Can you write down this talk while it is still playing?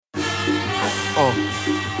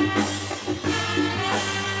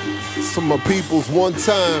Some my peoples one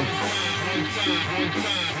time.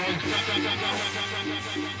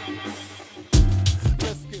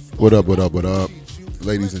 What up, what up, what up?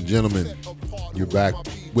 Ladies and gentlemen, you're back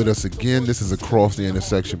with us again. This is Across the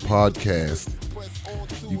Intersection podcast.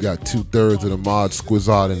 You got 2/3 of the Mod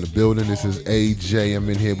Squizard in the building. This is AJ. I'm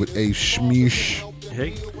in here with A Shmeesh.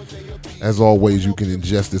 Hey. As always, you can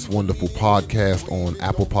ingest this wonderful podcast on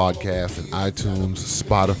Apple Podcasts and iTunes,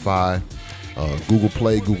 Spotify, Google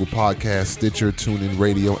Play, Google Podcasts, Stitcher, TuneIn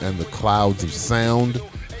Radio, and the clouds of sound.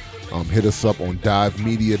 Hit us up on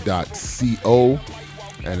divemedia.co.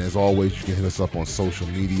 And as always, you can hit us up on social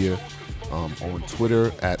media, on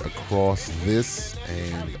Twitter at AcrossThis,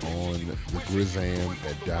 and on the Grizzam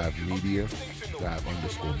at dive_media,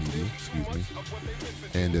 excuse me.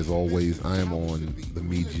 And as always, I am on the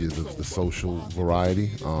medias of the social variety,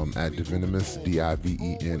 at Divenomous,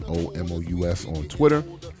 DIVENOMOUS on Twitter.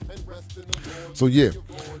 So yeah,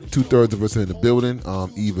 2/3 of us are in the building.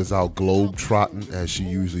 Eve is out globe trotting as she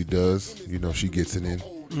usually does. You know, she gets it in.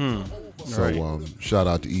 So Right. Shout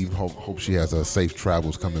out to Eve. Hope she has safe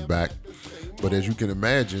travels coming back. But as you can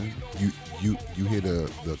imagine, you hear the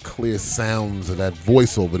clear sounds of that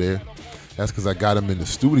voice over there. That's because I got him in the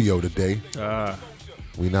studio today.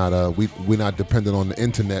 We're not dependent on the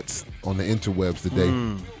interwebs today.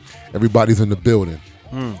 Everybody's in the building.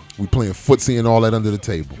 We playing footsie and all that under the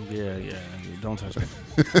table. Yeah. Don't touch me.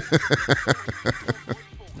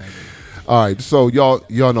 All right, so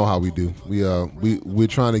y'all know how we do. We're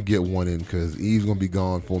trying to get one in because Eve's gonna be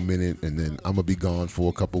gone for a minute, and then I'm gonna be gone for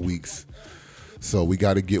a couple weeks. So we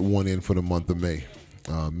got to get one in for the month of May.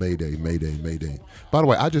 Mayday. By the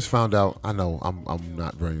way, I just found out. I know I'm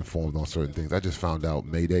not very informed on certain things. I just found out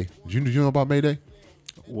Mayday. Did you know about Mayday?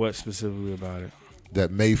 What specifically about it? That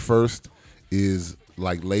May 1st is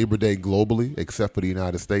like Labor Day globally, except for the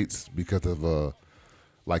United States, because of a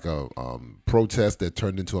protest that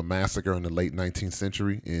turned into a massacre in the late 19th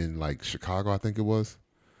century in like Chicago, I think it was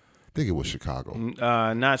Chicago.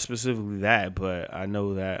 Not specifically that, but I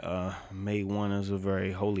know that May 1 is a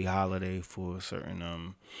very holy holiday for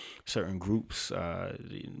certain groups.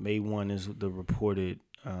 May 1 is the reported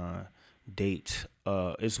date.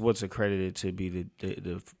 It's what's accredited to be the date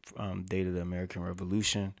of the American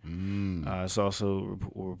Revolution. It's also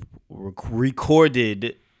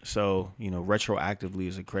recorded. So, retroactively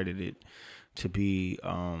is accredited to be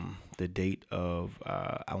the date of,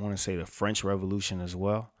 I want to say, the French Revolution as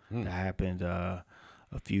well. That happened a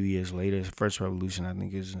few years later. The French Revolution, I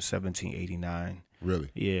think, is in 1789. Really?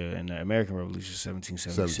 Yeah, and the American Revolution is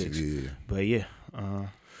 1776. Yeah.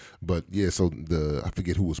 But yeah. So I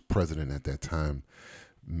forget who was president at that time,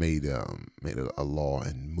 made a law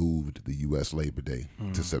and moved the U.S. Labor Day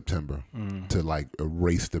to September to like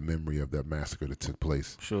erase the memory of that massacre that took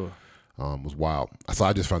place. Sure. It was wild. So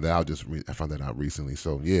I just found that out. I found that out recently.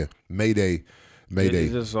 So yeah, May Day.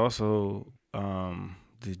 There's also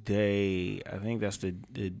the day. I think that's the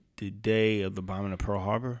day of the bombing of Pearl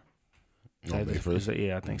Harbor. May 1st?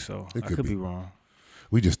 Yeah, I think so. It I could could be. be wrong.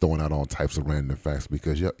 We just throwing out all types of random facts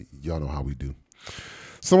because y'all know how we do.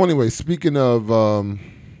 So anyway, speaking of,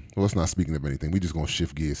 it's not speaking of anything. We just gonna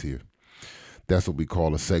shift gears here. That's what we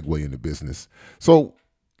call a segue into business. So,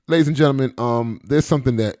 ladies and gentlemen, there's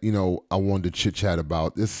something that I wanted to chit chat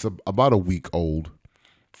about. It's about a week old.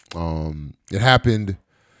 It happened.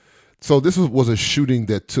 So this was a shooting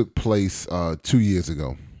that took place 2 years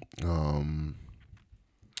ago.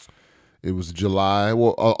 It was July,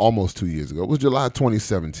 almost 2 years ago. It was July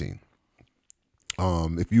 2017.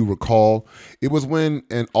 If you recall, it was when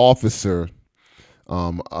an officer,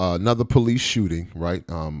 another police shooting, right?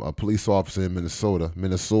 A police officer in Minnesota,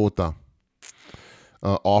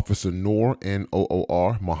 Officer Noor,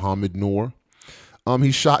 N-O-O-R, Mohammed Noor.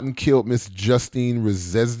 He shot and killed Miss Justine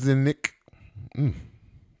Rzeznik.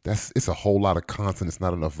 It's a whole lot of consonants,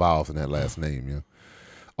 not enough vowels in that last name, yeah.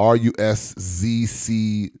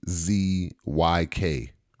 Ruszczyk.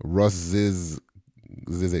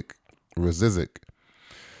 Rzeznik.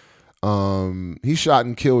 He shot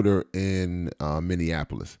and killed her in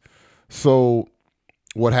Minneapolis. So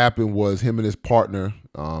what happened was him and his partner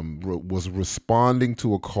was responding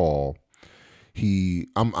to a call.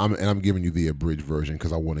 I'm giving you the abridged version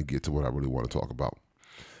because I want to get to what I really want to talk about.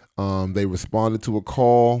 They responded to a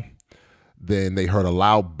call. Then they heard a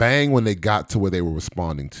loud bang when they got to where they were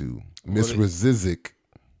responding to. Miss Rzeznik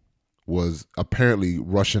was apparently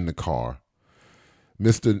rushing the car.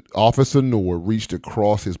 Mr. Officer Noor reached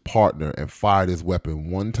across his partner and fired his weapon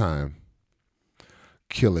one time,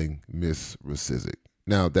 killing Miss Rzeznik.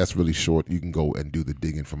 Now that's really short. You can go and do the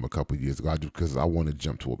digging from a couple of years ago because I want to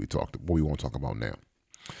jump to what we want to talk about now.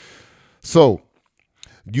 So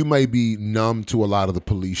you may be numb to a lot of the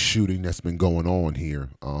police shooting that's been going on here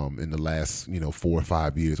in the last 4 or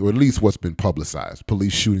 5 years, or at least what's been publicized.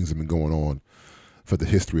 Police shootings have been going on for the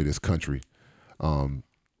history of this country. And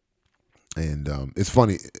it's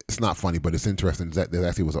funny. It's not funny, but it's interesting. There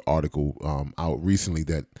actually was an article out recently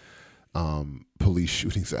that police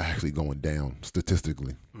shootings are actually going down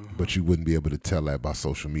statistically, but you wouldn't be able to tell that by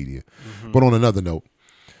social media. But on another note,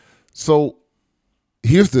 so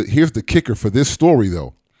here's the kicker for this story,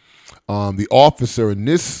 though. The officer in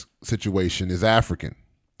this situation is African.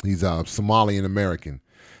 He's Somalian American,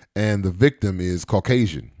 and the victim is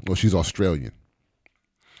Caucasian. Well, she's Australian.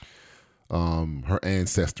 Her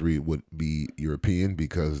ancestry would be European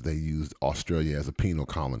because they used Australia as a penal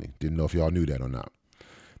colony. Didn't know if y'all knew that or not.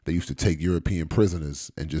 They used to take European prisoners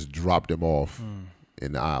and just drop them off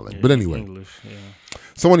in the island. But anyway, English, yeah.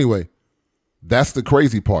 So anyway, that's the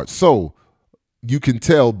crazy part. So you can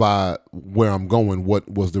tell by where I'm going what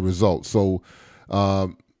was the result. So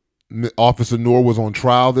Officer Noor was on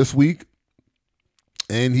trial this week,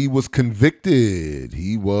 and he was convicted.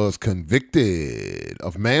 He was convicted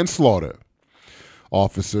of manslaughter.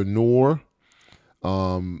 Officer Noor,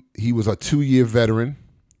 he was a 2-year veteran.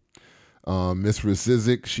 Miss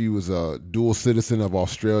Rasizik, she was a dual citizen of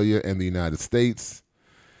Australia and the United States.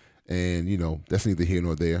 And, that's neither here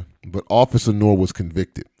nor there. But Officer Noor was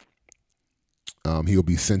convicted. He'll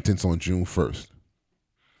be sentenced on June 1st.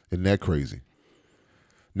 Isn't that crazy?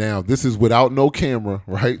 Now, this is without no camera,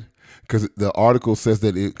 right? Because the article says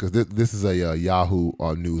that because this is a Yahoo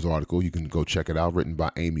News article. You can go check it out, written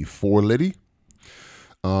by Amy Forlitty.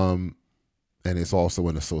 And it's also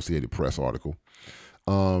an Associated Press article.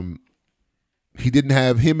 Him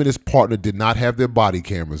and his partner did not have their body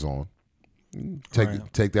cameras on.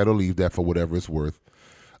 Take that or leave that for whatever it's worth.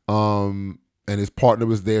 And his partner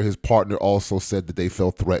was there. His partner also said that they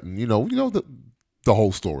felt threatened. The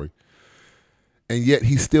whole story. And yet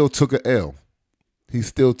he still took an L. He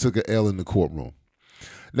still took an L in the courtroom.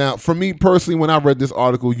 Now, for me personally, when I read this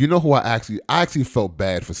article, you know who I actually felt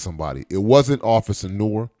bad for somebody. It wasn't Officer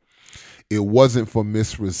Noor. It wasn't for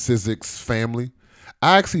Miss Rasizik's family.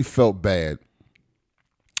 I actually felt bad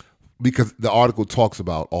because the article talks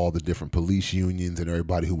about all the different police unions and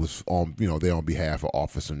everybody who was on, there on behalf of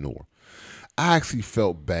Officer Noor. I actually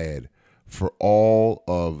felt bad for all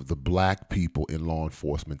of the black people in law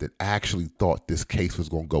enforcement that actually thought this case was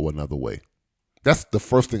going to go another way. That's the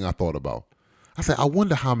first thing I thought about. I said, I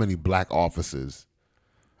wonder how many black officers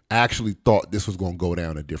actually thought this was going to go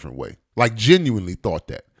down a different way. Like genuinely thought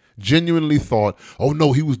that. Genuinely thought, oh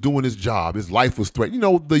no, he was doing his job. His life was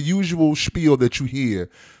threatened. The usual spiel that you hear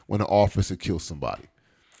when an officer kills somebody.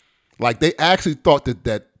 Like they actually thought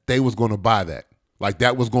that they was going to buy that. Like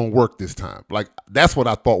that was going to work this time. Like that's what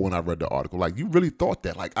I thought when I read the article. Like you really thought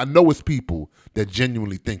that. Like I know it's people that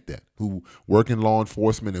genuinely think that, who work in law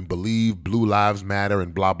enforcement and believe Blue Lives Matter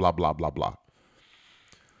and blah, blah, blah, blah, blah.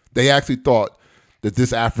 They actually thought that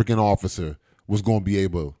this African officer was going to be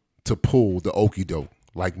able to pull the okie doke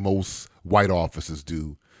like most white officers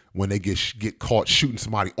do when they get caught shooting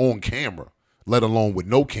somebody on camera, let alone with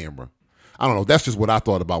no camera. I don't know. That's just what I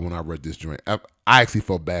thought about when I read this joint. I actually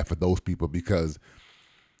felt bad for those people because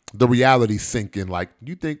the reality sink in. Like,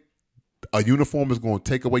 you think a uniform is going to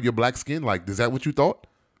take away your black skin? Like, is that what you thought?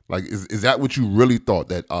 Like, is that what you really thought?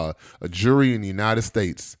 That a jury in the United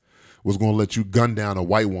States was going to let you gun down a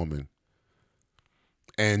white woman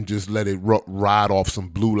and just let it ride off some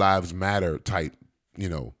Blue Lives Matter type,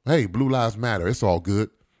 hey, Blue Lives Matter, it's all good.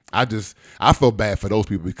 I feel bad for those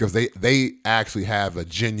people because they actually have a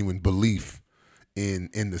genuine belief in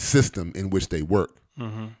the system in which they work.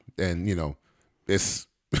 Mm-hmm. And, it's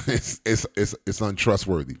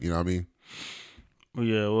untrustworthy. You know what I mean?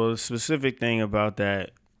 Yeah, well, the specific thing about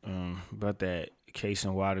that case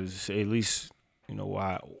and why does at least,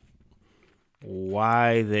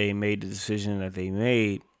 why they made the decision that they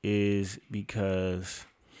made is because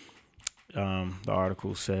the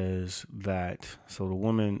article says that the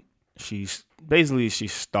woman she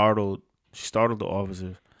startled the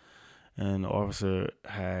officer, and the officer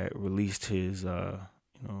had released his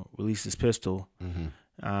pistol, mm-hmm.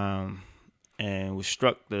 And was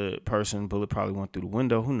struck the person. Bullet probably went through the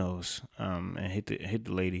window. Who knows? And hit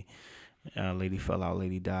the lady. Lady fell out.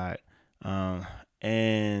 Lady died.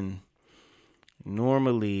 And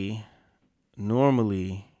normally,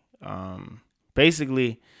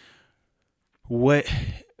 basically, what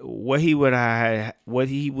he would have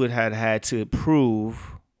had to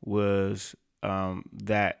prove was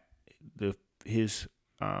that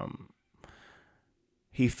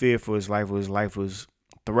he feared for his life, or his life was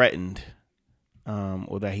threatened,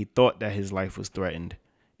 or that he thought that his life was threatened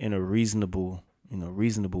in a reasonable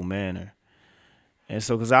manner. And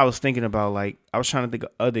so, because I was thinking about, like, I was trying to think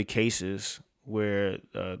of other cases where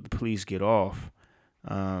the police get off.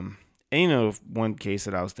 And, one case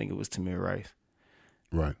that I was thinking was Tamir Rice.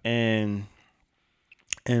 Right. And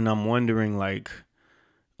I'm wondering, like,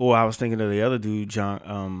 I was thinking of the other dude, John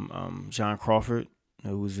Crawford,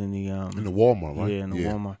 who was in the Walmart, right? Yeah, in the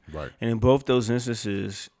Walmart. Right. And in both those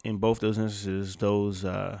instances, those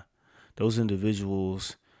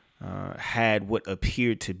individuals had what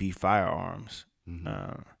appeared to be firearms.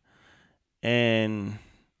 Mm-hmm. And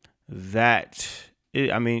that,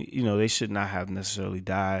 they should not have necessarily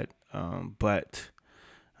died, but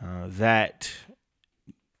that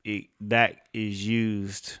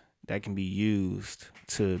can be used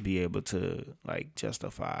to be able to, like,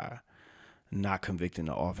 justify not convicting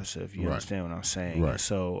the officer, if you understand what I'm saying. Right.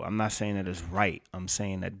 So I'm not saying that it's right. I'm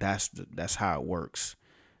saying that that's how it works,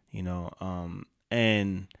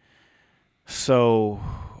 and so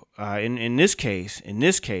in this case,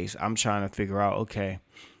 I'm trying to figure out, okay,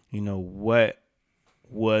 what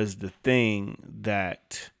was the thing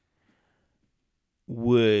that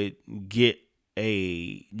would get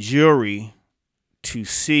a jury to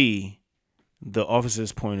see the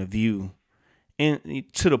officer's point of view, and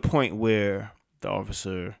to the point where the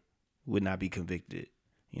officer would not be convicted,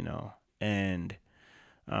 and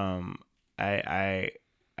I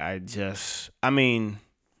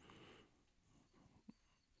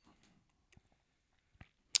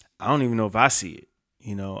don't even know if I see it.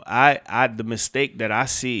 The mistake that I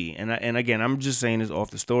see, and again, I'm just saying this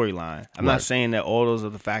off the storyline. I'm not saying that all those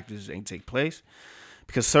other factors ain't take place,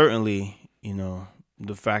 because certainly,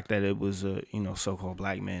 the fact that it was a, so-called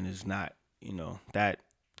black man is not, that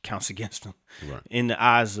counts against him in the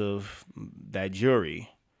eyes of that jury,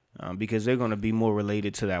 because they're going to be more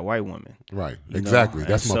related to that white woman. Right. Exactly.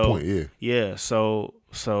 That's my point. Yeah. Yeah.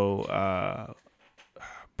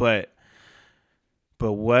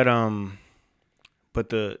 But what, I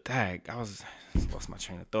lost my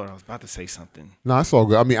train of thought. I was about to say something. No, it's all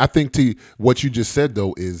good. I mean, I think what you just said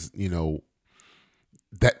though is,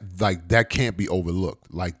 that can't be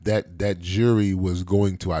overlooked. Like that jury was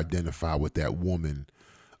going to identify with that woman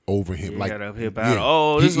over him. Like, had an uphill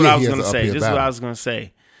battle. This is what I was gonna say. This is what I was gonna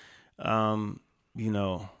say.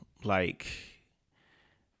 Like,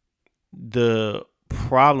 the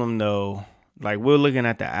problem though, like, we're looking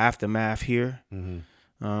at the aftermath here. Mm-hmm.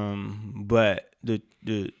 But the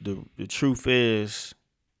truth is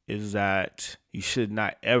that you should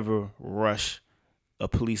not ever rush a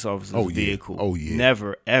police officer's vehicle. Oh yeah.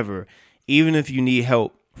 Never, ever. Even if you need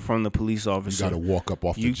help from the police officer, you got to walk up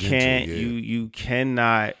off the gentle. You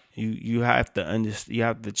cannot. You have to understand. You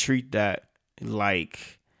have to treat that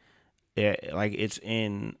like it's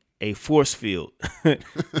in a force field.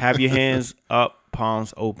 Have your hands up,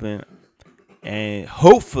 palms open, and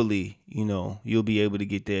hopefully, you'll be able to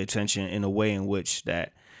get their attention in a way in which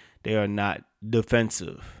that they are not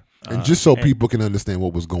defensive. And just so people can understand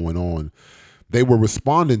what was going on, they were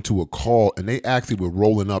responding to a call, and they actually were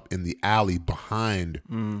rolling up in the alley behind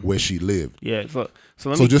where she lived. Yeah.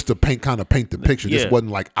 So just to paint the picture, this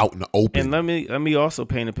wasn't like out in the open. And let me also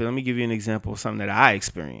paint a picture. Let me give you an example of something that I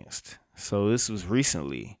experienced. So this was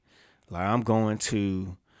recently. Like, I'm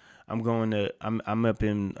up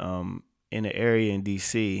in an area in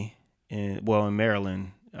DC, in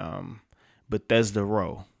Maryland, Bethesda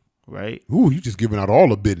Row, right? Ooh, you just giving out all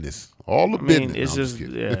the business. Business. It's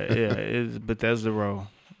it's Bethesda Row,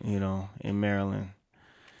 in Maryland.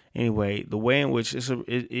 Anyway, the way in which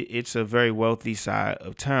it's a very wealthy side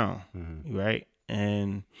of town, right?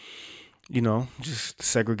 And just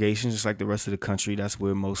segregation, just like the rest of the country. That's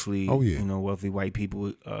where mostly wealthy white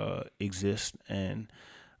people exist. And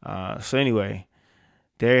so anyway,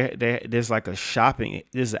 there's like a shopping.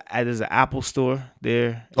 There's an Apple store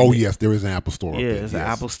there. Oh yes, there is an Apple store. Yeah, there's an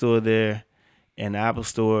Apple store there, and the Apple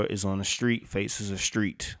store is on the street, faces a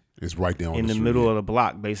street. It's right there on in the street, middle of the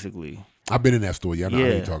block, basically. I've been in that store. Yeah, I know what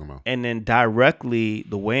you're talking about. And then directly,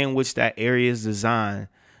 the way in which that area is designed,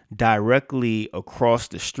 directly across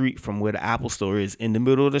the street from where the Apple store is, in the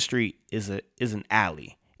middle of the street, is an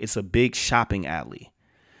alley. It's a big shopping alley.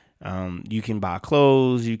 You can buy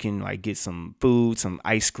clothes, you can like get some food, some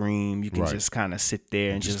ice cream. You can just kind of sit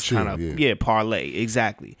there and just kind of parlay.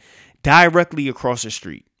 Exactly. Directly across the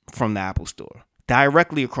street from the Apple store.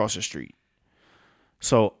 Directly across the street.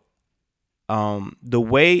 So the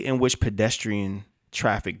way in which pedestrian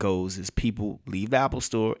traffic goes is people leave the Apple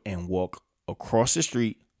store and walk across the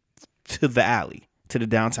street to the alley, to the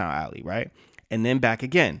downtown alley, right? And then back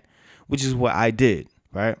again, which is what I did.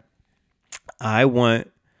 right? I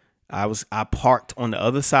parked on the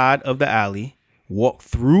other side of the alley, walked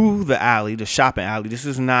through the alley, the shopping alley. This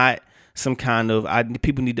is not some kind of,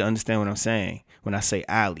 people need to understand what I'm saying when I say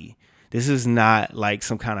alley. This is not like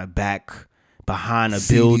some kind of back behind a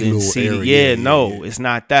building. Yeah, no, it's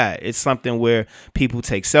not that. It's something where people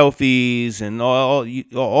take selfies and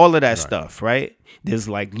all of that stuff, right? There's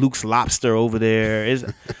like Luke's Lobster over there. It's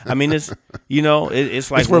like it's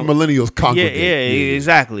where millennials congregate.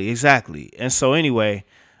 Yeah, exactly. And so anyway,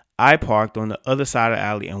 I parked on the other side of the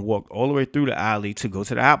alley and walked all the way through the alley to go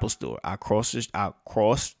to the Apple store. I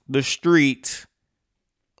crossed the street,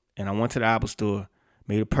 and I went to the Apple store,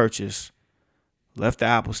 made a purchase, left the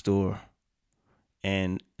Apple store,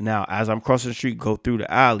 and now as I'm crossing the street, go through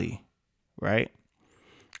the alley, right?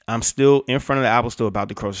 I'm still in front of the Apple store, about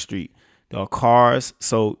to cross the street. There are cars,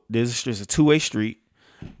 so there's a two-way street.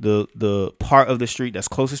 The part of the street that's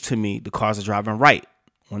closest to me, the cars are driving right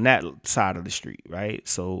on that side of the street, right?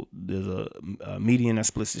 So there's a median that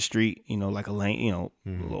splits the street, like a lane,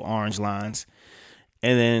 little orange lines.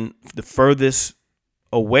 And then the furthest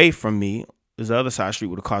away from me is the other side of the street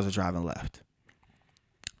where the cars are driving left.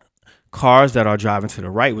 Cars that are driving to the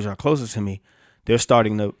right, which are closest to me, they're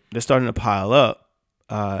starting to pile up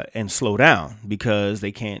and slow down because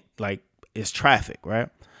they can't, like, it's traffic, right?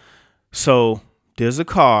 So there's a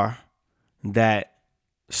car that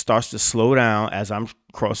starts to slow down as I'm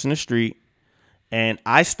crossing the street, and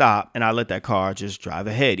I stop and I let that car just drive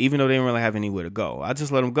ahead, even though they didn't really have anywhere to go. I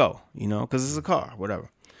just let them go, because it's a car, whatever.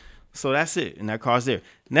 So that's it, and that car's there.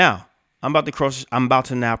 Now I'm about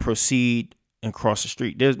to now proceed and cross the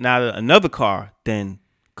street. There's now another car then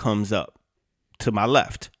comes up to my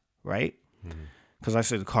left, right? Because I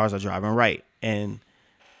said the cars are driving right, and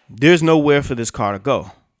there's nowhere for this car to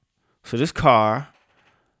go. So this car,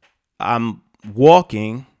 I'm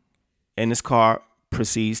walking, and this car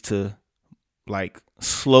proceeds to like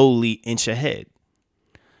slowly inch ahead.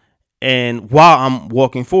 And while I'm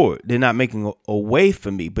walking forward, they're not making a way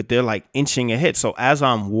for me, but they're like inching ahead. So as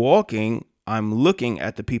I'm walking, I'm looking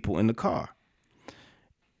at the people in the car,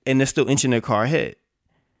 and they're still inching their car ahead.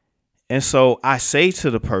 And so I say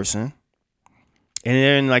to the person, and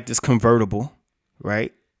they're in like this convertible,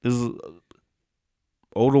 right? This is an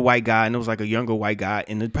older white guy, and there was like a younger white guy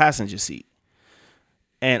in the passenger seat.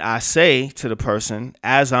 And I say to the person,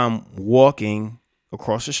 as I'm walking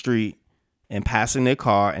across the street and passing their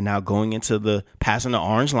car and now going into passing the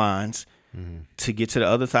orange lines to get to the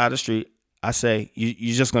other side of the street, I say,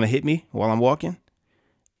 you're just going to hit me while I'm walking?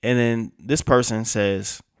 And then this person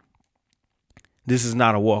says, this is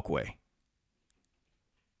not a walkway.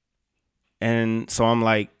 And so I'm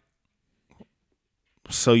like,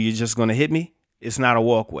 so you're just going to hit me? It's not a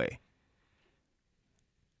walkway.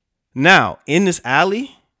 Now, in this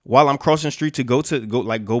alley, while I'm crossing the street to go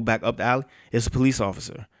back up the alley, it's a police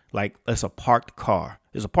officer. Like, it's a parked car.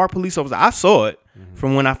 It's a parked police officer. I saw it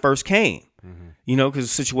from when I first came, because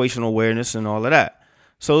situational awareness and all of that.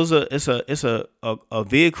 So it's a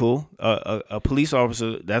vehicle, a police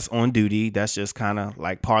officer that's on duty that's just kind of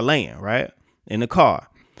like parlaying, right, in the car.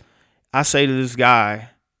 I say to this guy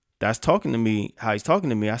that's talking to me, how he's talking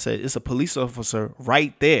to me, I said, it's a police officer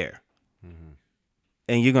right there.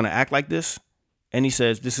 And you're going to act like this? And he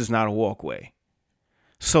says, this is not a walkway.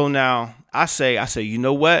 So now I say, you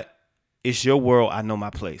know what? It's your world. I know my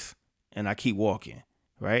place. And I keep walking,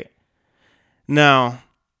 right? Now,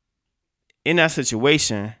 in that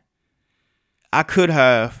situation, I could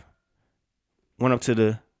have went up to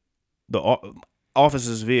the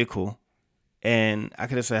officer's vehicle, and I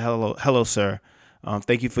could have said, hello, sir.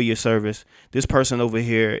 Thank you for your service. This person over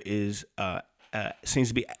here is seems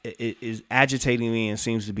to be is agitating me and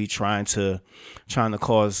seems to be trying to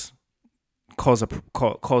cause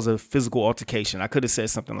a physical altercation. I could have said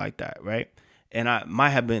something like that, right? And I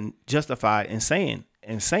might have been justified in saying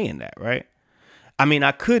that, right? I mean,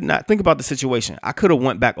 I could not think about the situation. I could have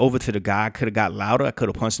went back over to the guy. I could have got louder. I could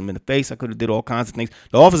have punched him in the face. I could have did all kinds of things.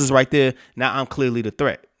 The officer's right there. Now I'm clearly the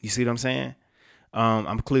threat. You see what I'm saying?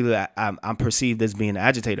 I'm perceived as being an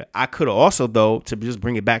agitator. I could have also, though, to just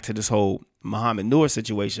bring it back to this whole Muhammad Noor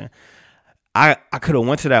situation, I could have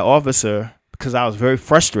went to that officer because I was very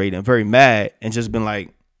frustrated and very mad and just been like,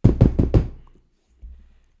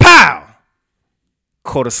 pow!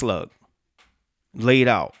 Caught a slug. Laid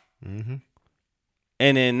out. Mm-hmm.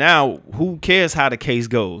 And then now, who cares how the case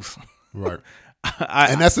goes? Right.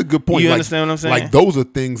 And that's a good point. You understand what I'm saying? Like, those are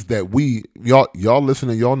things that y'all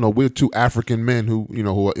listening, y'all know we're two African men who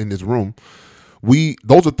are in this room.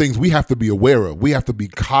 those are things we have to be aware of. We have to be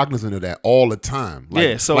cognizant of that all the time. Like,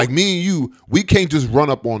 Yeah, so like me and you, we can't just run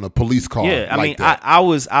up on a police car. yeah, I like mean, that. I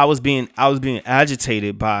was being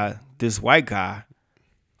agitated by this white guy,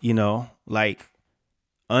 you know, like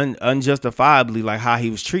unjustifiably, like how he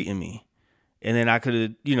was treating me, and then I could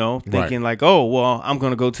have, you know, thinking like, oh well, I'm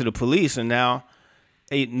gonna go to the police, and now,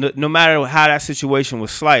 no matter how that situation was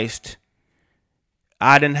sliced,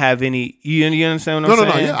 I didn't have any. You understand what I'm saying?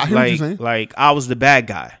 No, yeah, I hear what you're saying. Like I was the bad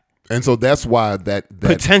guy. And so that's why that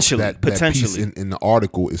Potentially. piece in the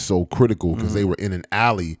article is so critical, because they were in an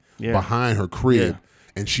alley behind her crib,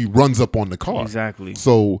 and she runs up on the car. Exactly.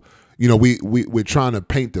 So, you know, we're trying to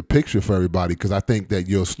paint the picture for everybody, because I think that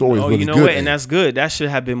your story is really you know good. What? And that's good. That should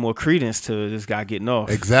have been more credence to this guy getting off.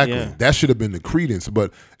 Exactly. Yeah. That should have been the credence.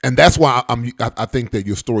 And that's why I think that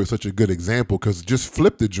your story is such a good example, because just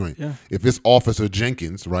flip the joint. Yeah. If it's Officer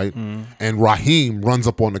Jenkins, right, and Raheem runs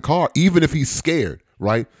up on the car, even if he's scared,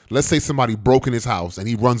 right? Let's say somebody broke in his house and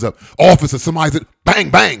he runs up, officer, somebody's at, bang,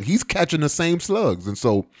 bang. He's catching the same slugs. And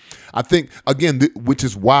so I think, again, which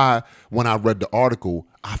is why when I read the article,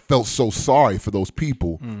 I felt so sorry for those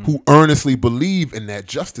people who earnestly believe in that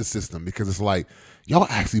justice system, because it's like, y'all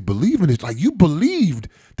actually believe in it. Like, you believed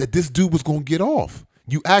that this dude was going to get off.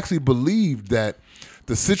 You actually believed that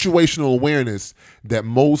the situational awareness that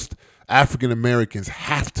most African Americans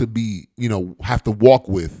have to be, you know, have to walk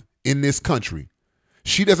with in this country,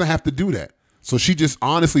 she doesn't have to do that. So she just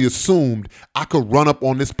honestly assumed I could run up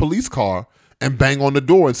on this police car and bang on the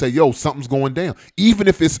door and say, yo, something's going down. Even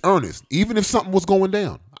if it's earnest, even if something was going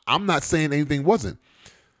down. I'm not saying anything wasn't.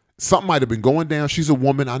 Something might have been going down. She's a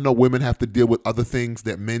woman. I know women have to deal with other things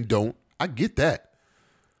that men don't. I get that.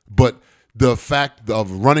 But the fact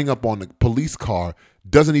of running up on the police car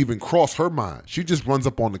doesn't even cross her mind. She just runs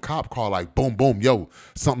up on the cop car like, boom, boom, yo,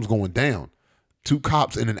 something's going down. 2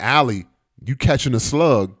 cops in an alley, you catching a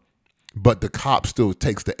slug, but the cop still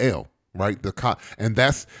takes the L, right? The cop, and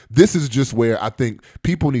this is just where I think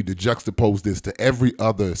people need to juxtapose this to every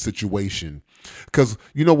other situation, because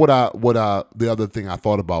you know what the other thing I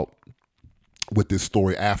thought about with this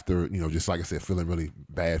story after, you know, just like I said, feeling really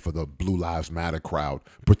bad for the Blue Lives Matter crowd,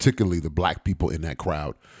 particularly the black people in that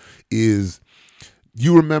crowd, is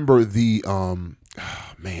you remember the man,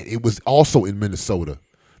 it was also in Minnesota.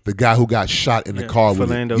 The guy who got shot in the car with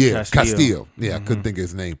Castillo. Yeah, I couldn't think of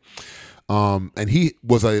his name. And he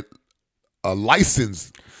was a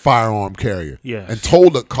licensed firearm carrier. Yes. And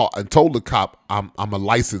told the cop, I'm a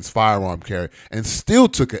licensed firearm carrier, and still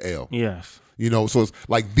took a L. Yes. You know, so it's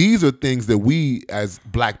like these are things that we as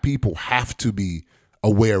black people have to be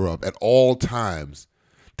aware of at all times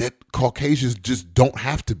that Caucasians just don't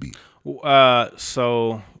have to be.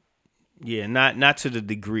 So yeah, not to the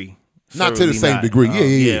degree. Not to the same degree.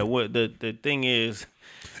 Yeah. What the thing is,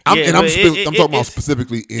 I'm talking about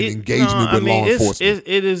specifically in engagement with law enforcement.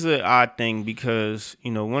 It is an odd thing, because,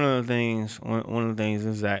 you know, one of the things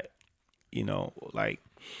is that, you know, like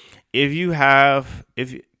it's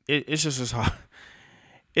just as hard.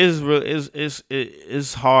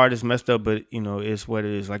 It's hard. It's messed up, but, you know, it's what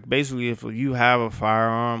it is. Like, basically, if you have a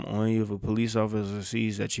firearm on you, if a police officer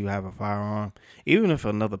sees that you have a firearm, even if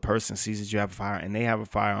another person sees that you have a firearm and they have a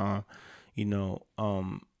firearm, you know,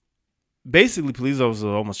 basically police officers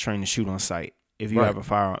are almost trained to shoot on sight if you have a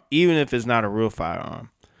firearm, even if it's not a real firearm.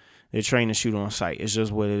 They're trained to shoot on sight. It's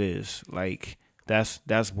just what it is. Like, that's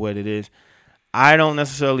what it is. I don't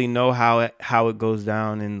necessarily know how it goes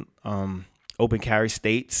down in open carry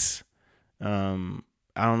states. I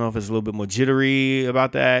don't know if it's a little bit more jittery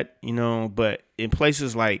about that, you know, but in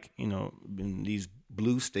places like, you know, in these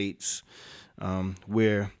blue states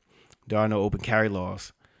where there are no open carry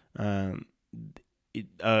laws,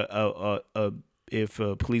 if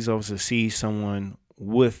a police officer sees someone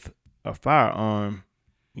with a firearm,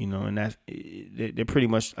 you know, and they're pretty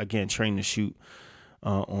much, again, trained to shoot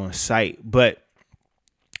on sight. But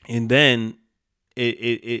and then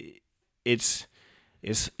it's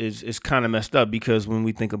kind of messed up, because when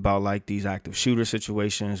we think about like these active shooter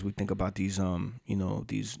situations, we think about these you know,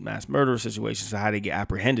 these mass murder situations, so how they get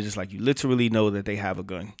apprehended. It's like you literally know that they have a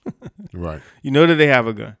gun. Right. You know that they have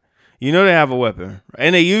a gun. You know they have a weapon,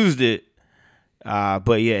 and they used it,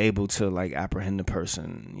 but you're able to like apprehend the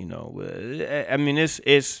person. You know, I mean, it's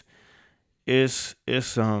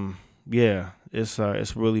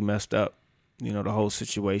really messed up. You know, the whole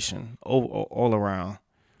situation all around.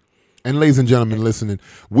 And ladies and gentlemen listening,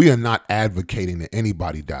 we are not advocating that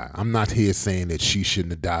anybody die. I'm not here saying that she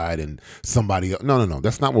shouldn't have died and somebody else. No.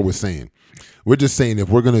 That's not what we're saying. We're just saying if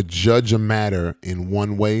we're going to judge a matter in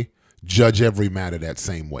one way, judge every matter that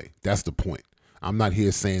same way. That's the point. I'm not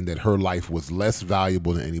here saying that her life was less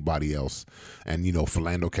valuable than anybody else. And,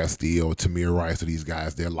 Philando Castillo, Tamir Rice, or these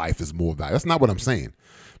guys, their life is more valuable. That's not what I'm saying.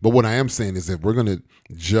 But what I am saying is that we're going to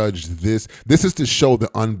judge this is to show the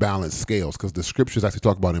unbalanced scales, because the scriptures actually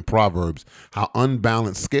talk about in Proverbs how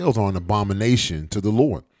unbalanced scales are an abomination to the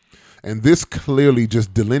Lord. And this clearly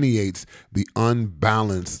just delineates the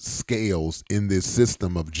unbalanced scales in this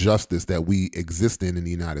system of justice that we exist in the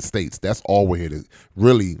United States. That's all we're here to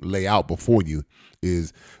really lay out before you,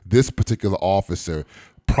 is this particular officer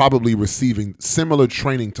probably receiving similar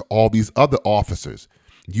training to all these other officers.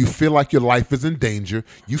 You feel like your life is in danger,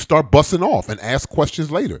 you start busting off and ask questions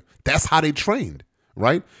later. That's how they trained,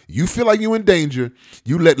 right? You feel like you're in danger,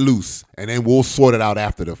 you let loose, and then we'll sort it out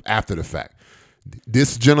after the fact.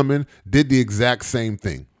 This gentleman did the exact same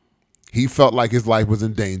thing. He felt like his life was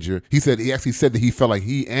in danger. He actually said that he felt like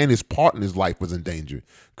he and his partner's life was in danger,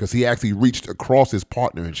 because he actually reached across his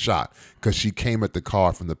partner and shot, because she came at the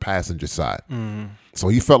car from the passenger side. Mm-hmm. So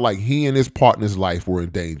he felt like he and his partner's life were in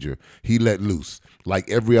danger. He let loose, like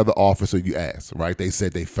every other officer you ask, right? They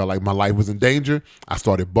said they felt like my life was in danger. I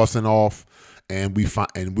started busting off, and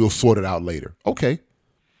we'll sort it out later. Okay.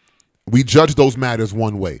 We judge those matters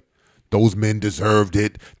one way. Those men deserved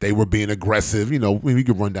it. They were being aggressive. We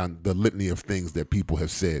could run down the litany of things that people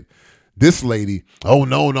have said. This lady, oh,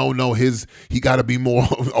 no. He got to be more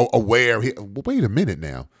aware. Wait a minute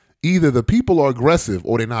now. Either the people are aggressive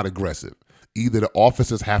or they're not aggressive. Either the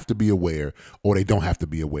officers have to be aware or they don't have to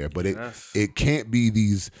be aware. But it can't be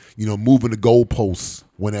these, moving the goalposts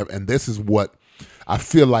whenever. And this is what I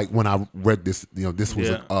feel like when I read this, this was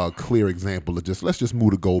a clear example of let's just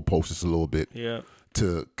move the goalposts just a little bit. Yeah.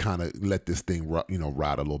 To kind of let this thing,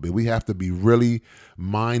 ride a little bit. We have to be really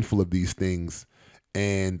mindful of these things.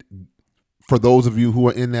 And for those of you who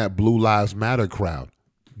are in that Blue Lives Matter crowd,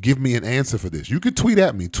 give me an answer for this. You could tweet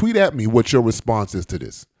at me. Tweet at me what your response is to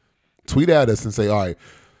this. Tweet at us and say, all right,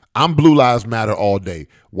 I'm Blue Lives Matter all day.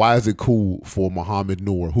 Why is it cool for Muhammad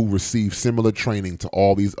Noor, who received similar training to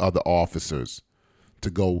all these other officers, to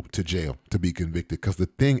go to jail, to be convicted? Because the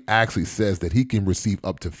thing actually says that he can receive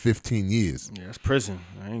up to 15 years. Yeah, it's prison.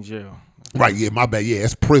 That ain't jail. Right, yeah, my bad. Yeah,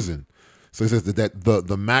 it's prison. So it says that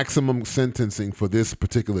the maximum sentencing for this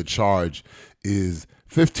particular charge is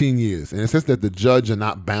 15 years. And it says that the judge are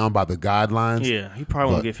not bound by the guidelines. Yeah, he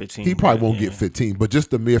probably won't get 15. He probably won't get 15. But just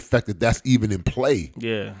the mere fact that that's even in play.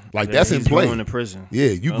 Yeah. Like, that's in play. He's going to prison. Yeah,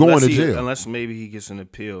 you going to jail. Unless maybe he gets an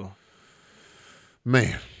appeal.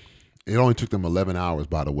 Man. It only took them 11 hours,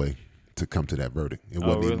 by the way, to come to that verdict. It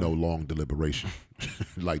wasn't even no long deliberation.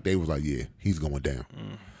 Like, they was like, yeah, he's going down.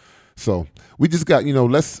 So we just got,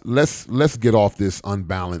 let's get off this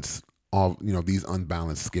unbalanced, these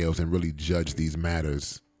unbalanced scales and really judge these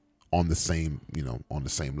matters on the same, on the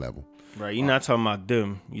same level. Right. You're not talking about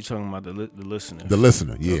them. You're talking about the listener. The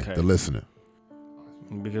listener, yeah, okay. The listener.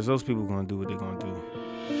 Because those people are going to do what they're going to do.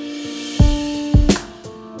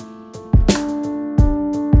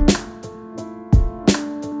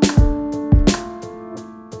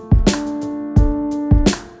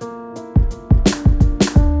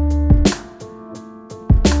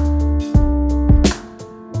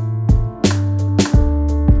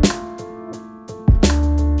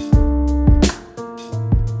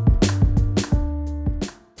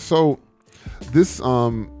 So this,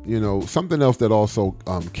 something else that also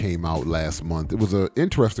came out last month. It was an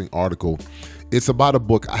interesting article. It's about a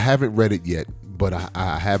book. I haven't read it yet, but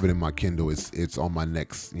I have it in my Kindle. It's on my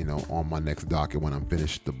next, on my next docket when I'm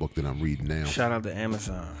finished the book that I'm reading now. Shout out to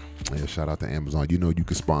Amazon. Yeah, shout out to Amazon. You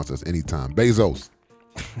can sponsor us anytime. Bezos.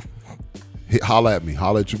 Holla at me.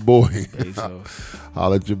 Holla at your boy. Bezos.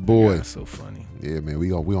 Holla at your boy. That's so funny. Yeah, man.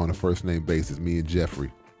 We on a first name basis. Me and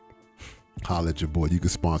Jeffrey. Holla at your boy. You can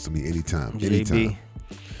sponsor me anytime. JB. Anytime.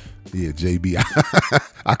 Yeah, JB.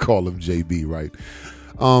 I call him JB, right?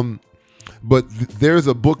 But there's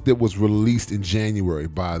a book that was released in January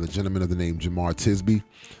by the gentleman of the name Jemar Tisby.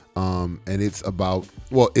 And it's about,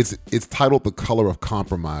 it's titled The Color of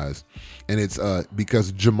Compromise. And it's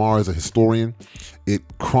because Jemar is a historian. It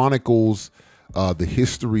chronicles the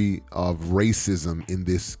history of racism in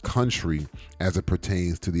this country as it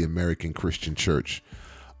pertains to the American Christian church.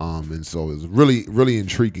 And so it's really, really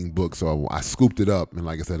intriguing book. So I scooped it up, and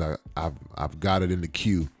like I said, I've got it in the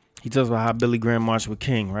queue. He talks about how Billy Graham marched with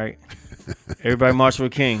King, right? Everybody marched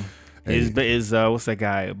with King. Hey. Is what's that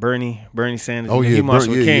guy? Bernie Sanders. Oh yeah, he marched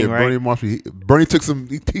with King, right? Bernie took some.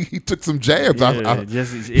 He took some jabs. Yeah,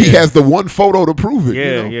 he has the one photo to prove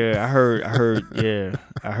it. Yeah.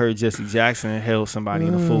 I heard Jesse Jackson held somebody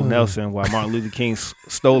in a full Nelson while Martin Luther King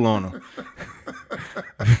stole on him.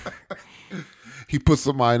 He put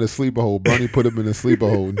somebody in a sleeper hole. Bernie put him in a sleeper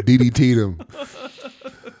hole and DDT'd him.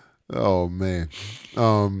 Oh man.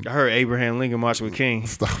 I heard Abraham Lincoln march with King.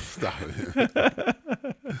 Stop it.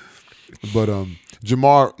 But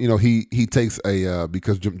Jamar, he takes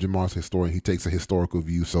because Jamar's a historian, he takes a historical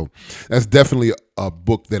view. So that's definitely a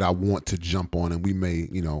book that I want to jump on, and we may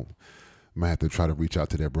have to try to reach out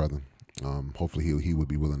to that brother. Hopefully he would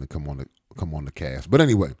be willing to come on the cast. But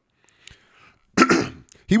anyway,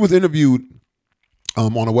 he was interviewed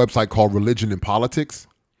on a website called Religion and Politics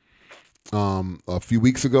a few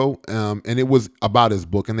weeks ago, and it was about his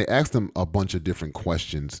book, and they asked him a bunch of different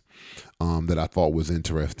questions that I thought was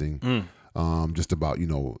interesting, just about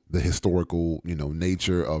the historical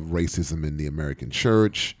nature of racism in the American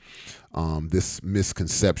church, this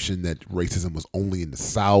misconception that racism was only in the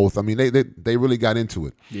South. I mean, they really got into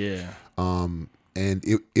it. Yeah. And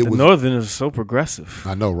it the was Northerners are so progressive.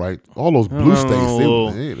 I know, right? All those blue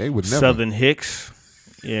states, they would never. Southern Hicks.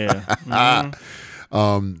 Yeah.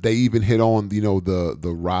 Mm-hmm. They even hit on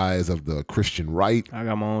the rise of the Christian right. I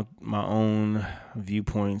got my own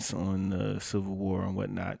viewpoints on the Civil War and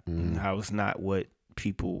whatnot, and how it's not what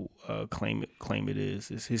people claim it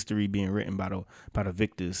is. It's history being written by the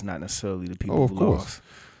victors, not necessarily the people who lost.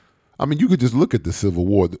 I mean, you could just look at the Civil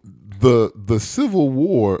War. The Civil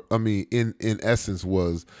War, I mean, in essence,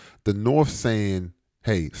 was the North saying,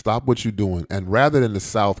 "Hey, stop what you're doing," and rather than the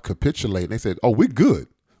South capitulate, they said, "Oh, we're good.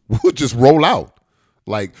 We'll just roll out."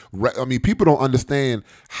 Like, I mean, people don't understand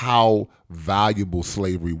how valuable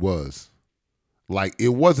slavery was. Like, it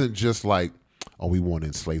wasn't just like, "Oh, we want to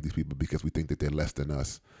enslave these people because we think that they're less than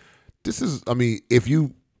us." This is, I mean, if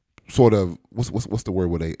you sort of what's the word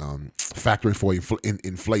where they factoring for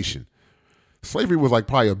inflation. Slavery was like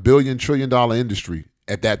probably $1 billion trillion industry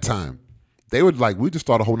at that time. They would we just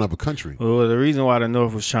start a whole nother country. Well, the reason why the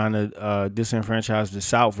North was trying to disenfranchise the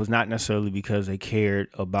South was not necessarily because they cared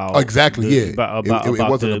about it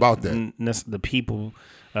wasn't about that. The people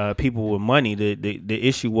with money. The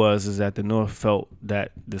issue was that the North felt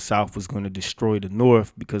that the South was going to destroy the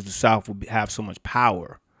North because the South would have so much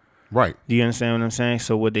power. Right. Do you understand what I'm saying?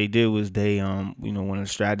 So what they did was they, one of the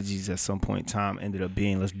strategies at some point in time ended up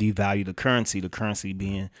being, let's devalue the currency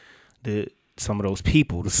being some of those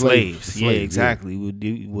people, the slaves. Yeah, exactly.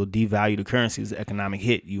 Yeah. We'll devalue the currency as an economic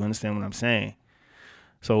hit. You understand what I'm saying?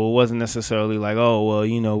 So it wasn't necessarily like, oh,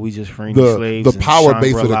 well, we just freeing the slaves. The power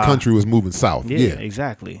base of the country was moving south. Yeah,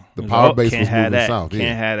 exactly. The power base was moving south.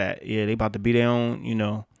 Can't have that. Yeah, they about to be their own,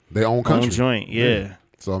 their own country. Own joint. Yeah.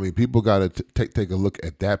 So, I mean, people got to take a look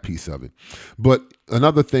at that piece of it. But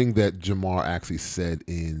another thing that Jamar actually said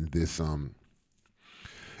in this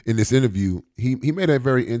interview, he made a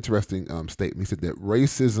very interesting statement. He said that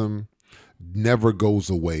racism never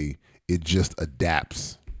goes away. It just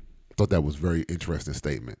adapts. I thought that was a very interesting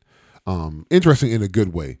statement. Interesting in a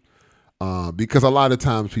good way. Because a lot of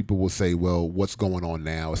times people will say, well, what's going on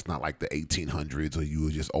now? It's not like the 1800s or you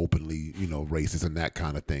were just openly, racist and that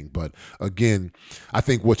kind of thing. But again, I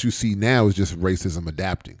think what you see now is just racism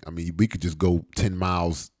adapting. I mean, we could just go 10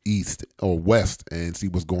 miles east or west and see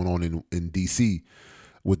what's going on in D.C.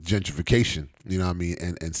 with gentrification, you know what I mean,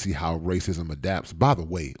 and see how racism adapts. By the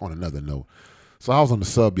way, on another note, so I was on the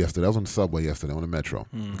subway yesterday on the Metro,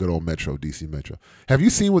 good old Metro, D.C. Metro. Have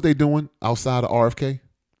you seen what they're doing outside of RFK?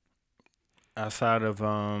 Outside of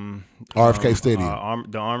RFK Stadium,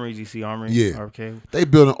 the Armory, DC Armory, yeah, RFK. They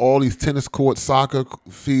building all these tennis courts, soccer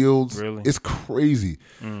fields. Really, it's crazy.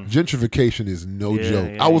 Gentrification is no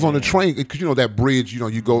joke. I was on the train because that bridge.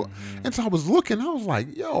 You go, and so I was looking. I was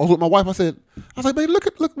like, yo, I was with my wife. I was like, babe, look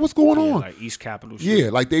what's going on. Like East Capitol Street. Yeah,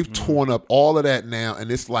 like they've torn up all of that now,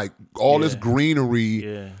 and it's like all this greenery.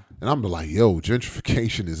 Yeah. And I'm like, yo,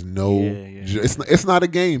 gentrification is it's not a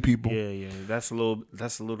game, people. Yeah. That's a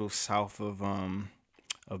little south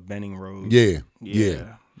of Benning Road. Yeah.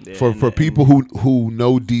 For people who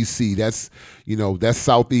know DC, that's that's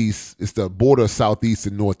southeast. It's the border of southeast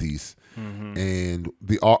and northeast. And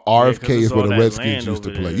the RFK is where the Redskins used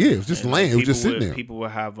to play. Yeah, it was just land. It was just sitting there. People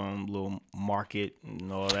would have little market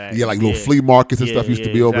and all that. Yeah, like little flea markets and stuff used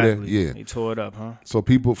to be over there. Yeah, they tore it up, huh? So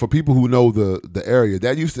for people who know the area,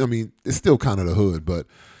 that used to, I mean, it's still kind of the hood, but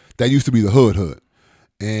that used to be the hood.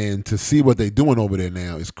 And to see what they're doing over there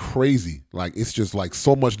now is crazy. Like, it's just like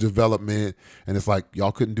so much development. And it's like,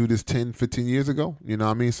 y'all couldn't do this 10, 15 years ago. You know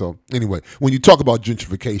what I mean? So anyway, when you talk about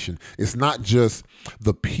gentrification, it's not just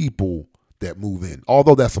the people that move in,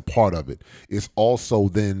 although that's a part of it. It's also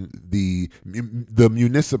then the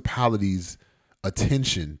municipalities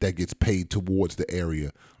attention that gets paid towards the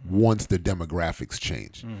area once the demographics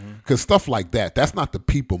change. Because stuff like that's not the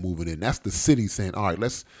people moving in. That's the city saying, all right,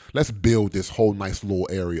 let's build this whole nice little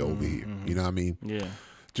area over here. You know what I mean? Yeah.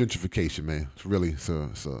 Gentrification, man. It's really so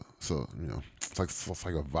you know, it's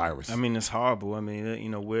like a virus. I mean, it's horrible. I mean, you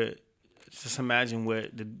know, just imagine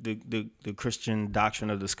what the Christian doctrine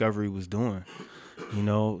of discovery was doing. You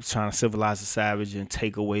know, trying to civilize the savage and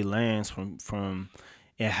take away lands from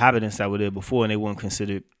inhabitants that were there before, and they weren't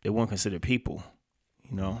considered people.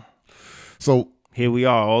 You know. So here we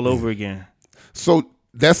are all over again. So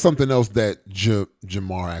that's something else that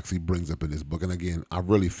Jamar actually brings up in his book. And again, I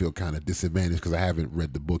really feel kind of disadvantaged because I haven't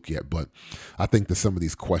read the book yet, but I think that some of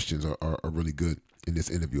these questions are really good in this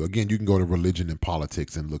interview. Again, you can go to Religion and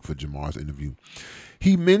Politics and look for Jamar's interview.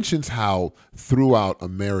 He mentions how throughout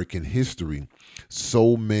American history,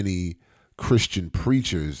 so many Christian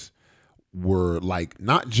preachers were like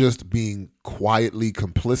not just being quietly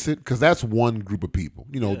complicit, because that's one group of people,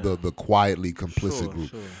 you know, the quietly complicit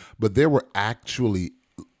group, but there were actually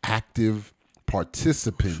active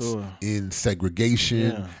participants in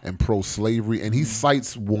segregation and pro-slavery. And he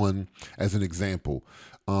cites one as an example,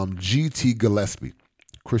 G.T. Gillespie,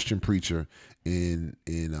 Christian preacher in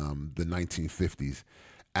the 1950s,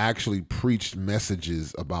 actually preached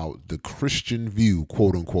messages about the Christian view,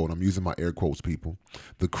 quote unquote, I'm using my air quotes, people,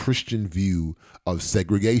 the Christian view of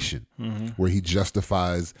segregation, where he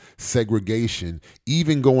justifies segregation,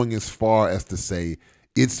 even going as far as to say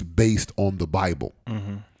it's based on the Bible.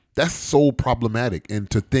 That's so problematic. And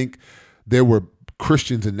to think there were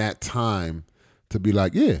Christians in that time to be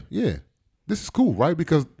like, yeah, this is cool, right?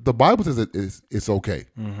 Because the Bible says it's okay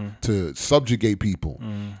to subjugate people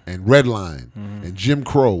and redline and Jim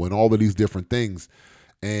Crow and all of these different things.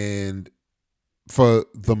 And for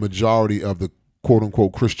the majority of the quote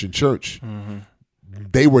unquote Christian church,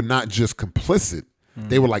 they were not just complicit,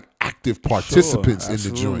 they were like active participants in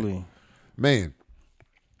the joint. Man.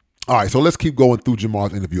 All right, so let's keep going through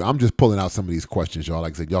Jamar's interview. I'm just pulling out some of these questions, y'all.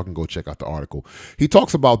 Like I said, y'all can go check out the article. He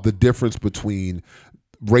talks about the difference between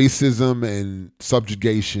racism and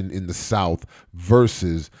subjugation in the South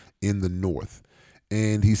versus in the North.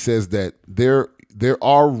 And he says that there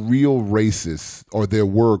are real racists, or there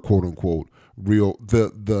were, quote unquote, real.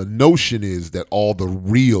 The notion is that all the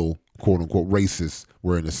real, quote unquote, racists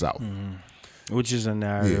were in the South. Which is a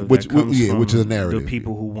narrative. Which is a narrative. The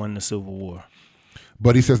people who won the Civil War.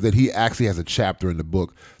 But he says that he actually has a chapter in the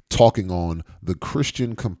book talking on the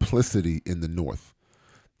Christian complicity in the North.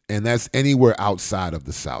 And that's anywhere outside of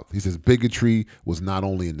the South. He says bigotry was not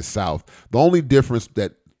only in the South. The only difference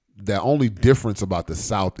about the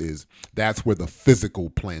South is that's where the physical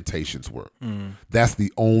plantations were. That's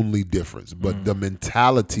the only difference. But the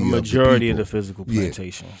mentality of the physical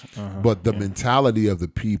plantations. But the mentality of the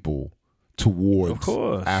people towards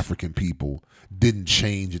African people didn't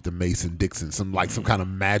change at the Mason-Dixon. Some kind of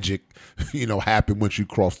magic, happened once you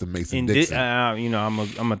crossed the Mason-Dixon. I'm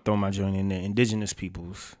gonna throw my joint in there. Indigenous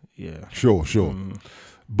peoples, yeah. Sure.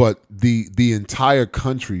 But the entire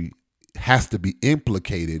country has to be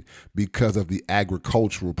implicated because of the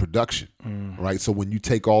agricultural production, right? So when you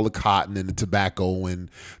take all the cotton and the tobacco and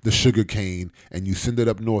the sugar cane and you send it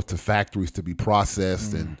up north to factories to be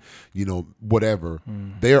processed and whatever,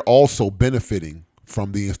 they're also benefiting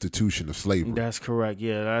from the institution of slavery. That's correct.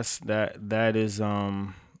 Yeah, that is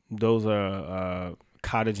those are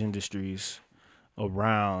cottage industries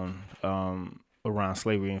around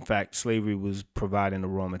slavery. In fact, slavery was providing the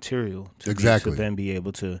raw material to then be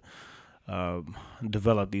able to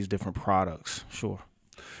develop these different products. Sure.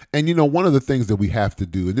 And one of the things that we have to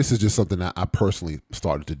do, and this is just something that I personally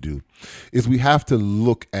started to do, is we have to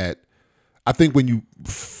look at, I think when you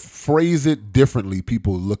phrase it differently,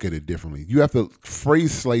 people look at it differently. You have to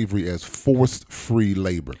phrase slavery as forced free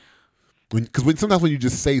labor. Because sometimes when you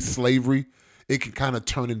just say slavery, it can kind of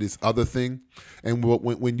turn into this other thing. And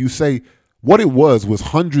when you say what it was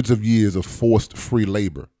hundreds of years of forced free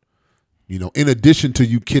labor, in addition to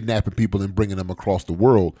you kidnapping people and bringing them across the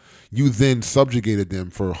world, you then subjugated them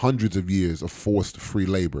for hundreds of years of forced free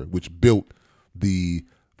labor, which built the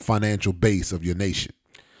financial base of your nation.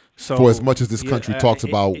 So, for as much as this country talks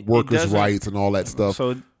about workers' rights and all that stuff.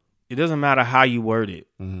 So it doesn't matter how you word it.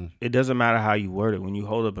 It doesn't matter how you word it. When you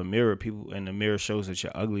hold up a mirror, people, and the mirror shows that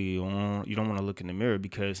you're ugly, you don't want to look in the mirror,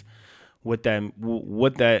 because what is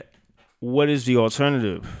the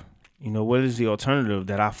alternative? What is the alternative?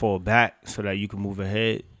 That I fall back so that you can move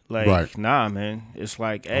ahead? Like, Nah, man. It's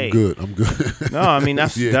like, hey, I'm good. No, I mean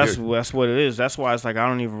that's what it is. That's why it's like I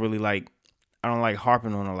don't like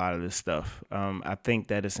harping on a lot of this stuff. I think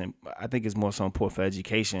it's more so important for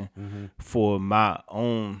education, for my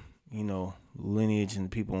own, lineage and the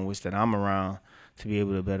people in which that I'm around to be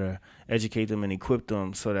able to better educate them and equip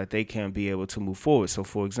them so that they can be able to move forward. So,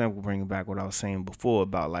 for example, bringing back what I was saying before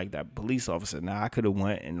about like that police officer. Now, I could have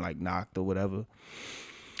went and like knocked or whatever,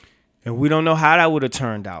 and we don't know how that would have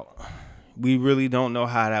turned out. We really don't know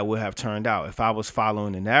how that would have turned out. If I was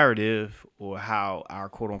following the narrative or how our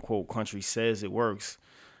quote unquote country says it works,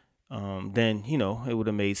 then, you know, it would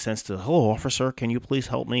have made sense to, hello, officer, can you please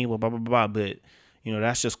help me? Blah, blah, blah, blah. But, you know,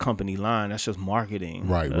 that's just company line. That's just marketing.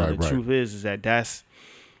 Right. The truth is that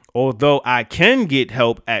although I can get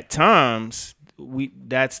help at times,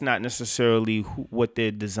 that's not necessarily what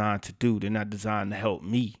they're designed to do. They're not designed to help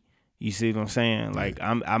me. You see what I'm saying? Like,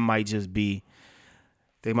 I might just be,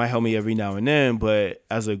 they might help me every now and then, but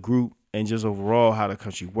as a group and just overall how the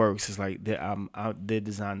country works, it's like they're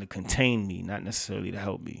designed to contain me, not necessarily to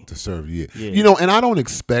help me. To serve you. Yeah. You know, and I don't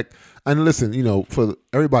expect, and listen, you know, for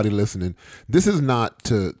everybody listening, this is not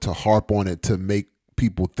to harp on it to make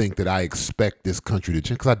people think that I expect this country to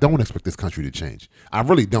change, because I don't expect this country to change. I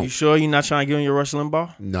really don't. You sure you're not trying to get on your Rush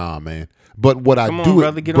Limbaugh? Nah, man. But what Come on,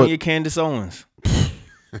 brother, get on your Candace Owens.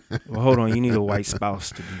 Well, hold on. You need a white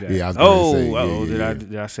spouse to do that. Yeah, I was gonna say.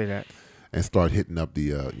 Did I say that? And start hitting up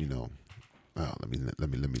the, you know, let me.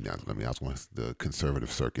 I was going to the conservative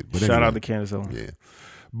circuit. But Shout out to Candace Owens. Yeah,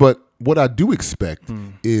 but what I do expect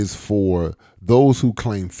is for those who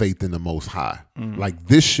claim faith in the Most High, like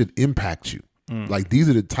this should impact you. Like these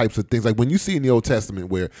are the types of things. Like when you see in the Old Testament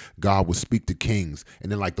where God would speak to kings, and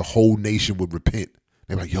then like the whole nation would repent.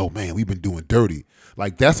 They're like, yo, man, we've been doing dirty.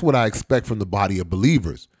 Like, that's what I expect from the body of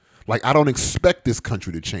believers. Like, I don't expect this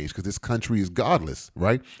country to change because this country is godless,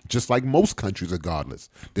 right? Just like most countries are godless.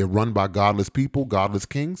 They're run by godless people, godless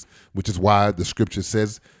kings, which is why the scripture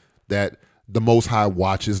says that the Most High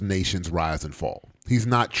watches nations rise and fall. He's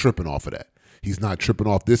not tripping off of that. He's not tripping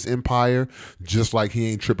off this empire, just like he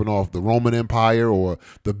ain't tripping off the Roman Empire or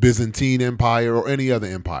the Byzantine Empire or any other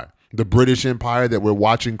empire. The British Empire that we're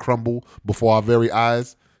watching crumble before our very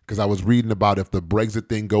eyes, because I was reading about if the Brexit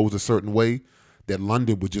thing goes a certain way, that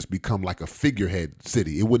London would just become like a figurehead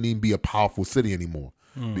city. It wouldn't even be a powerful city anymore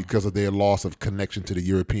because of their loss of connection to the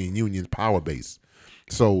European Union's power base.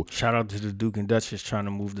 So shout out to the Duke and Duchess trying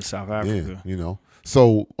to move to South Africa. Yeah, you know.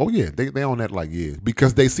 So, they on that like, yeah,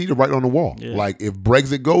 because they see the writing on the wall. Yeah. Like if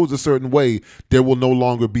Brexit goes a certain way, there will no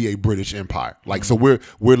longer be a British Empire. Like, so we're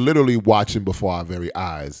literally watching before our very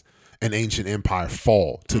eyes an ancient empire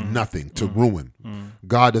fall to nothing, to ruin.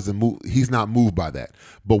 God doesn't move. He's not moved by that.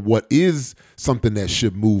 But what is something that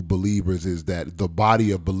should move believers is that the body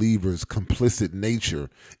of believers' complicit nature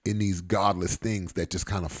in these godless things that just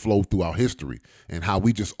kind of flow through our history, and how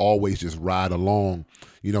we just always just ride along.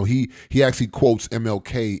 You know, he actually quotes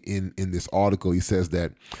MLK in this article. He says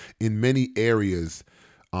that in many areas,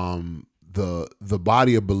 the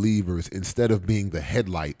body of believers, instead of being the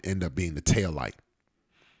headlight, end up being the tail light.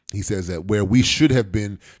 He says that where we should have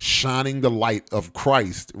been shining the light of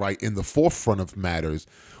Christ, right, in the forefront of matters,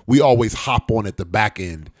 we always hop on at the back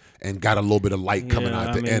end and got a little bit of light coming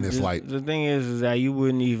out the end. It's like, the thing is that you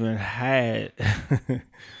wouldn't even had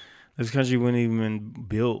this country wouldn't even been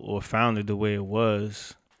built or founded the way it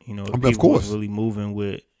was. You know, of course, was really moving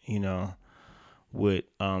with, you know, with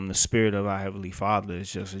the spirit of our Heavenly Father. It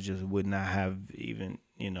just would not have even,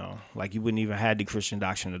 you know, like you wouldn't even had the Christian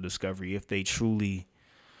doctrine of discovery if they truly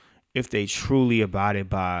abided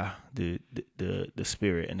by the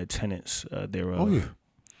spirit and the tenets thereof. Oh yeah,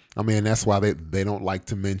 I mean, that's why they don't like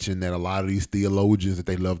to mention that a lot of these theologians that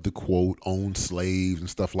they love to quote own slaves and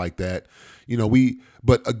stuff like that. You know,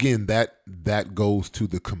 but again, that goes to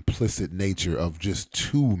the complicit nature of just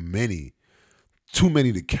too many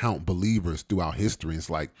to count believers throughout history. It's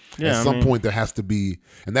like at some point there has to be,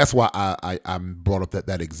 and that's why I brought up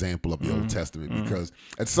that example of the Old Testament, because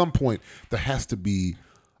at some point there has to be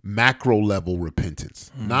macro level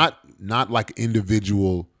repentance, not like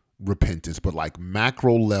individual repentance, but like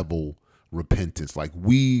macro level repentance. Like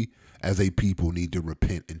we as a people need to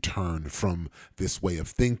repent and turn from this way of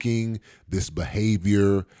thinking, this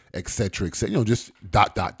behavior, et cetera, et cetera. You know, just ...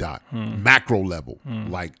 macro level.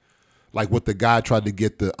 Like what the guy tried to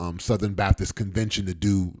get the Southern Baptist Convention to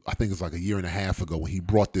do, I think it was like a year and a half ago, when he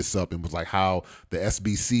brought this up and was like how the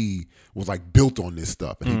SBC was like built on this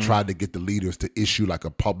stuff. And he tried to get the leaders to issue like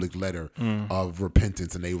a public letter of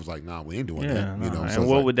repentance. And they was like, nah, we ain't doing that. You know? So and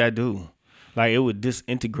what would that do? Like it would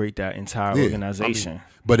disintegrate that entire organization. I mean,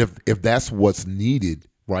 but if that's what's needed,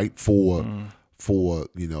 right, for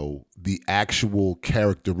you know, the actual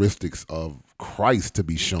characteristics of Christ to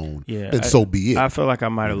be shown, then so be it. I feel like I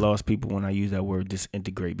might have lost people when I use that word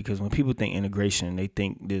disintegrate, because when people think integration, they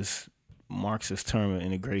think this Marxist term of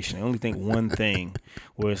integration. They only think one thing,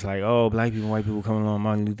 where it's like, oh, black people, white people coming along,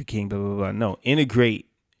 Martin Luther King, blah blah blah. No, integrate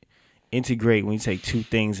when you take two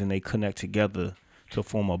things and they connect together to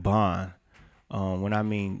form a bond. When I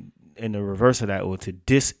mean in the reverse of that, or to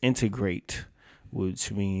disintegrate,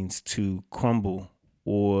 which means to crumble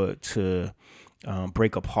or to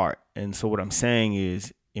break apart. And so what I'm saying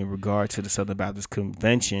is, in regard to the Southern Baptist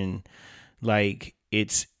Convention, like,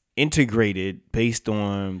 it's integrated based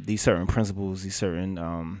on these certain principles, these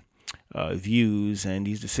certain views, and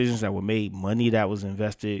these decisions that were made, money that was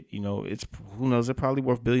invested. It's, who knows, they're probably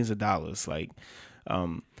worth billions of dollars.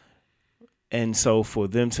 And so for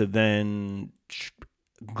them to then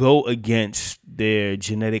go against their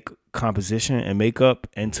genetic composition and makeup,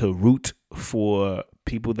 and to root for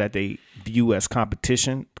people that they view as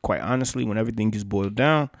competition, quite honestly, when everything gets boiled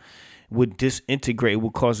down, would disintegrate,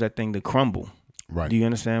 would cause that thing to crumble. Right. Do you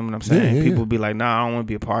understand what I'm saying? Yeah, People yeah. would be like, nah, I don't want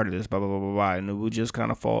to be a part of this, blah, blah, blah, blah, blah. And it would just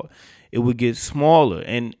kind of fall. It would get smaller.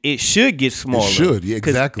 And it should get smaller. It should, yeah,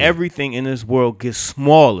 exactly. Because everything in this world gets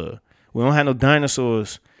smaller. We don't have no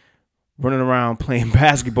dinosaurs running around playing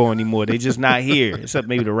basketball anymore. They just not here, except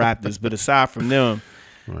maybe the Raptors. But aside from them,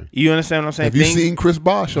 Right. You understand what I'm saying? Have you seen Chris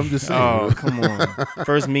Bosh? I'm just saying. Oh, come on.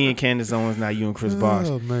 First me and Candace Owens, not you and Chris Bosh.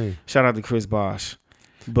 Oh, man. Shout out to Chris Bosh.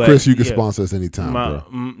 But Chris, you can sponsor us anytime, bro.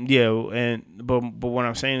 But what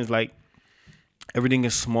I'm saying is, like, everything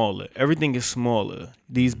is smaller. Everything is smaller.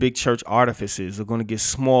 These big church artifices are going to get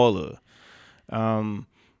smaller.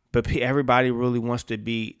 But everybody really wants to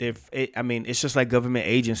be. It's just like government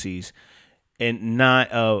agencies and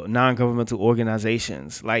non-governmental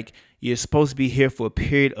organizations. Like, you're supposed to be here for a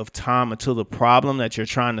period of time until the problem that you're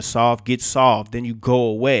trying to solve gets solved. Then you go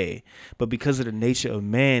away. But because of the nature of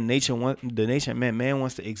man, man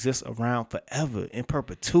wants to exist around forever, in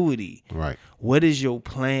perpetuity. Right. What is your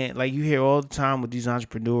plan? Like, you hear all the time with these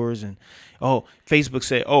entrepreneurs, and Facebook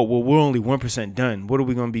said, we're only 1% done. What are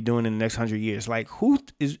we going to be doing in the next 100 years? Like, who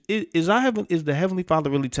is the Heavenly Father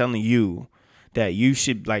really telling you that you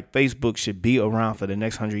should, like, Facebook should be around for the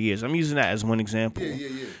next 100 years? I'm using that as one example. Yeah.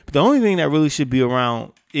 But the only thing that really should be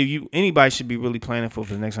around, anybody should be really planning for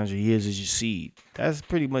the next 100 years, is your seed. That's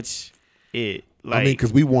pretty much it. Like,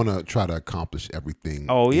 because we want to try to accomplish everything.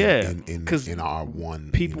 Oh yeah, in our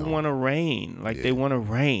one. People want to reign, like they want to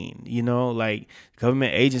reign. Like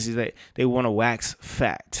government agencies, they want to wax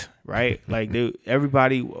fat, right? Like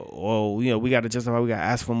everybody. We got to justify. We got to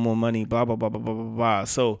ask for more money. Blah blah blah blah blah blah blah.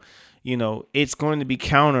 So, it's going to be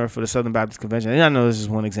counter for the Southern Baptist Convention. And I know this is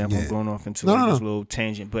one example. I'm going off into this little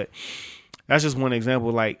tangent, but that's just one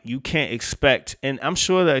example. Like, you can't expect, and I'm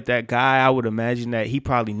sure that guy, I would imagine that he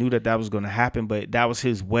probably knew that was going to happen, but that was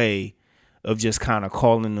his way of just kind of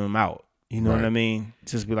calling them out. You know what I mean?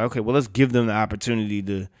 Just be like, okay, well, let's give them the opportunity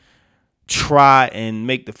to try and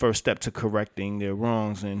make the first step to correcting their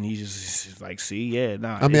wrongs. And he just like,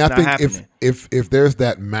 I think if there's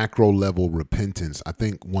that macro level repentance, I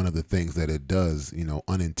think one of the things that it does,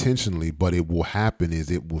 unintentionally, but it will happen,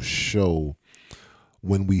 is it will show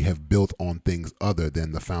when we have built on things other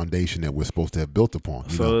than the foundation that we're supposed to have built upon.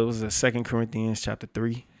 It was 2 Corinthians chapter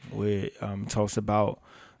 3, where it talks about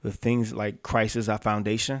the things like Christ is our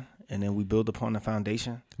foundation, and then we build upon the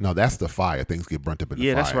foundation. No, that's the fire. Things get burnt up in the fire.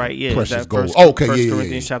 Yeah, that's right. Yeah, precious gold. First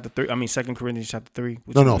Corinthians chapter 3. I mean, 2 Corinthians chapter 3.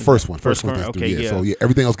 No, first one. First Corinthians 3. Yeah. So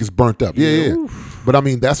everything else gets burnt up. Yeah. But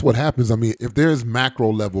that's what happens. If there's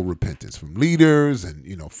macro level repentance from leaders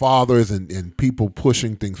and fathers and people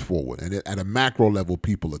pushing things forward, and at a macro level,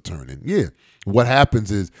 people are turning. Yeah. What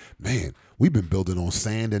happens is, man, we've been building on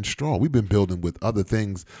sand and straw. We've been building with other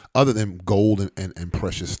things other than gold and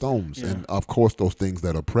precious stones. Yeah. And of course, those things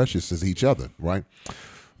that are precious is each other, right?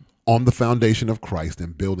 On the foundation of Christ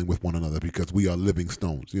and building with one another, because we are living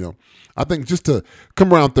stones. I think just to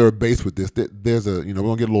come around third base with this, there's a, we're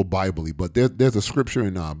going to get a little Bible-y, but there's a scripture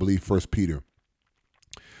in, I believe, 1 Peter,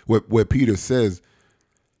 where Peter says,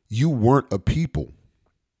 you weren't a people,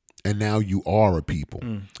 and now you are a people.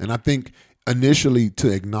 And I think initially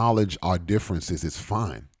to acknowledge our differences is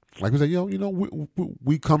fine. Like we say,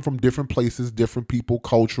 we come from different places, different people,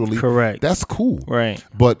 culturally. Correct. That's cool. Right.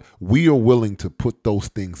 But we are willing to put those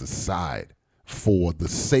things aside for the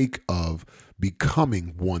sake of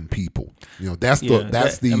becoming one people. That's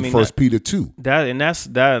the 1 Peter 2. That's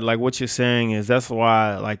like what you're saying is, that's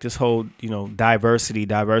why, like, this whole, diversity,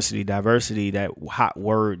 that hot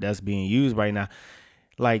word that's being used right now,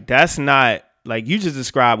 like, that's not, like, you just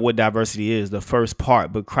described what diversity is, the first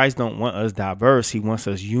part, but Christ don't want us diverse. He wants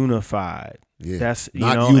us unified. Yeah. That's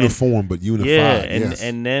not uniform, but unified. Yeah,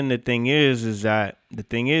 and then the thing is that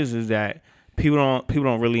people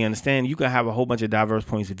don't really understand. You can have a whole bunch of diverse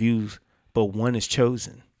points of views, but one is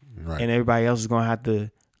chosen. Right. and everybody else is gonna have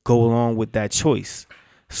to go along with that choice.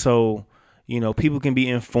 So, people can be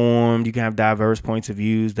informed. You can have diverse points of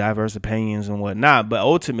views, diverse opinions, and whatnot. But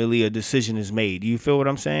ultimately, a decision is made. Do you feel what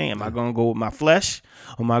I'm saying? Am I gonna go with my flesh,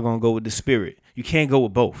 or am I gonna go with the spirit? You can't go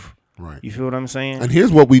with both. Right. You feel what I'm saying? And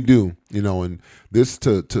here's what we do, and this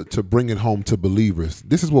to bring it home to believers.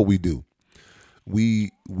 This is what we do. We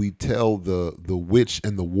tell the witch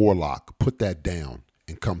and the warlock, put that down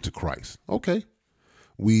and come to Christ. Okay.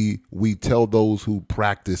 We tell those who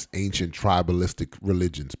practice ancient tribalistic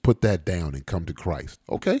religions, put that down and come to Christ.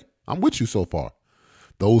 Okay. I'm with you so far.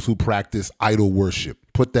 Those who practice idol worship,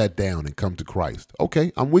 put that down and come to Christ.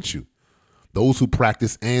 Okay. I'm with you. Those who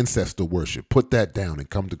practice ancestor worship, put that down and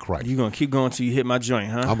come to Christ. You're going to keep going till you hit my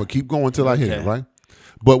joint, huh? I'm going to keep going till I hit it, right?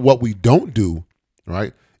 But what we don't do,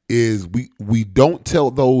 right, is we don't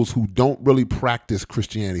tell those who don't really practice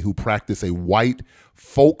Christianity, who practice a white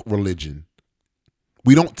folk religion,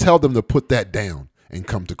 we don't tell them to put that down and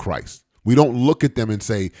come to Christ. We don't look at them and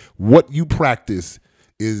say, what you practice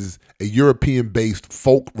is a European-based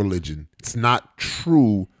folk religion. It's not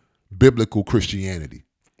true biblical Christianity.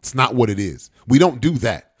 It's not what it is. We don't do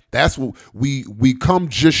that. That's what we come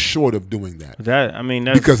just short of doing that.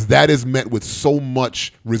 Because that is met with so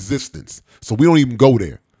much resistance. So we don't even go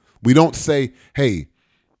there. We don't say, hey,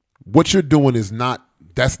 what you're doing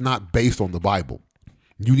that's not based on the Bible.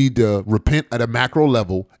 You need to repent at a macro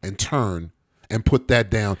level and turn and put that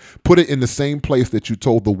down. Put it in the same place that you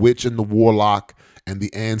told the witch and the warlock and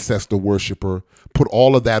the ancestor worshiper. Put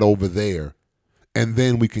all of that over there. And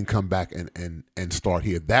then we can come back and start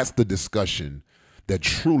here. That's the discussion that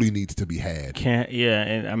truly needs to be had.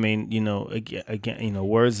 And I mean, again,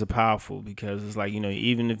 words are powerful, because it's like,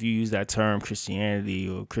 even if you use that term Christianity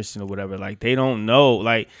or Christian or whatever, like they don't know,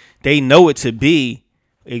 like they know it to be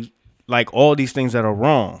like all these things that are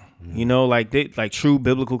wrong. Like they like true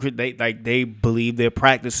biblical. They believe they're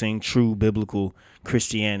practicing true biblical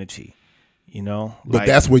Christianity. But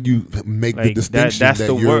that's where you make the distinction. That's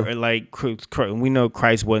the word. Like we know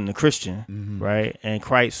Christ wasn't a Christian, right? And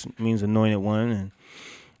Christ means anointed one,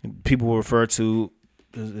 and people will refer to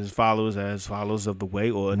his followers as followers of the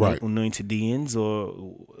way, or anointed deans,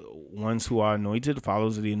 or ones who are anointed,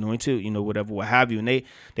 followers of the anointed, whatever, what have you. And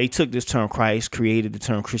they took this term Christ, created the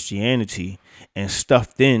term Christianity, and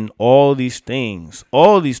stuffed in all these things.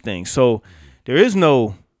 So there is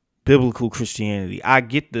no biblical Christianity. I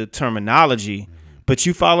get the terminology, but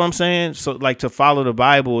you follow what I'm saying? So like to follow the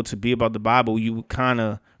Bible, to be about the Bible, you kind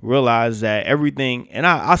of realize that everything, and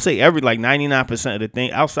I'll say like 99% of the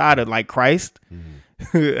thing outside of like Christ,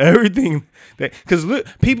 everything that, because look,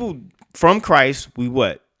 people from Christ,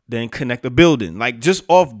 then connect the building, like just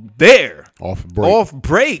off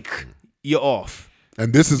break, you're off.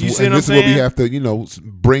 And this is what we have to,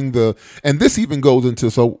 bring and this even goes into,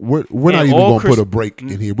 so we're not even going to put a break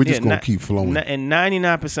in here. We're just going to keep flowing. And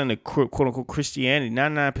 99% of quote unquote Christianity,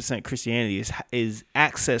 99% Christianity is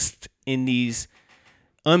accessed in these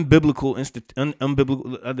unbiblical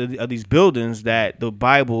of these buildings that the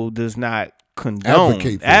Bible does not condone,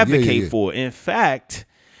 advocate for. In fact,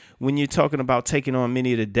 when you're talking about taking on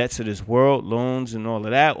many of the debts of this world, loans and all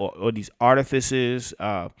of that, or these artifices,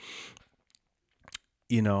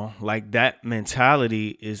 like that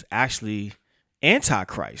mentality is actually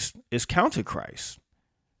anti-Christ. It's counter-Christ.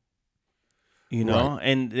 Right.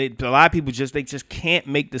 And a lot of people they just can't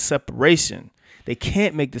make the separation. They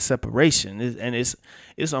can't make the separation, and it's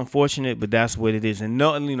unfortunate, but that's what it is.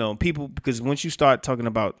 And people, because once you start talking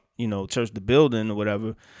about church, the building or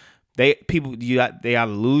whatever, they either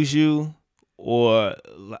lose you, or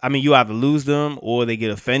you either lose them or they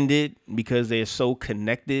get offended because they're so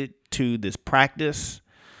connected to this practice.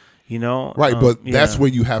 Right, but that's where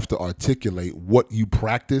you have to articulate what you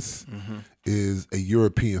practice is a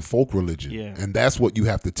European folk religion, and that's what you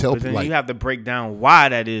have to tell people. Then you have to break down why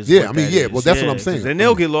that is. Yeah, well, that's what I'm saying. Then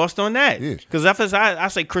they'll get lost on that. Because I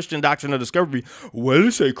say Christian doctrine of discovery, well,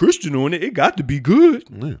 it say Christian on it. It got to be good.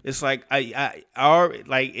 Yeah. It's like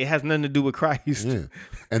it has nothing to do with Christ. Yeah.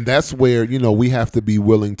 And that's where we have to be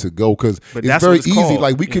willing to go, because it's very easy. Called.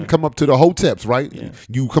 Like we can come up to the hoteps, right? Yeah.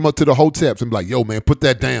 You come up to the hoteps and be like, "Yo, man, put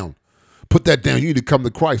that down." Put that down. You need to come to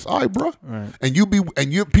Christ. All right, bro. Right.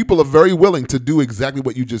 And people are very willing to do exactly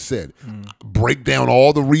what you just said. Break down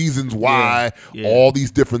all the reasons why, all these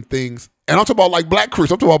different things. And I'm talking about like black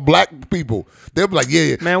Christians. I'm talking about black people. They'll be like,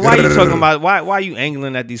 yeah. Man, why are you talking about, why are you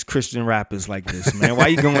angling at these Christian rappers like this, man? Why are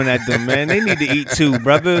you going at them, man? They need to eat too,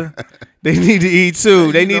 brother. They need to eat too.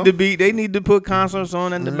 Yeah, They you need know. to be. They need to put concerts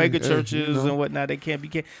on in the mega Yeah, churches you know. and whatnot. They can't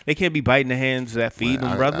be biting the hands that feed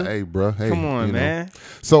them, brother. Hey, bro. Hey, Come on, you know. man.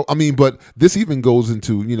 So I mean, but this even goes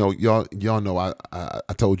into y'all know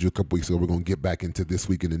I told you a couple weeks ago we're gonna get back into this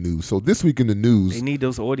week in the news. So this week in the news They need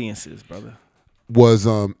those audiences, brother. was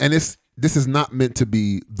and this is not meant to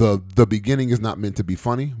be the beginning is not meant to be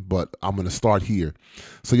funny, but I'm gonna start here.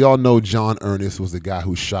 So y'all know John Earnest was the guy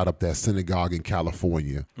who shot up that synagogue in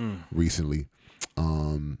California recently.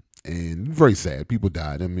 And very sad. People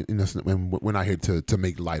died. I mean, and we're not here to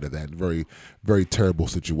make light of that. Very, very terrible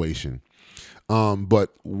situation.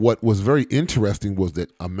 But what was very interesting was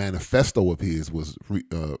that a manifesto of his was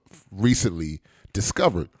recently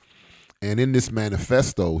discovered. And in this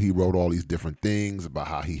manifesto, he wrote all these different things about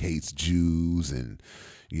how he hates Jews, and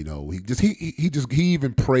he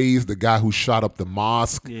even praised the guy who shot up the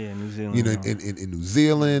mosque. Yeah, New Zealand. In New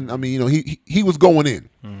Zealand. I mean, he was going in.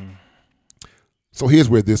 So here's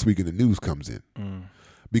where This Week in the News comes in.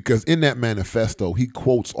 Because in that manifesto, he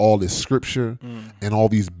quotes all this scripture and all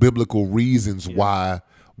these biblical reasons why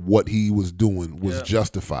what he was doing was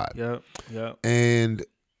justified. Yep. And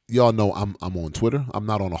y'all know I'm on Twitter. I'm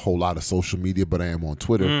not on a whole lot of social media, but I am on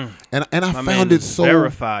Twitter. And I found it so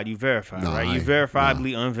verified. You verified, No, right? I You ain't.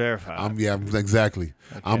 verifiably unverified. Exactly.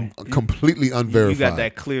 Okay. I'm completely unverified. You got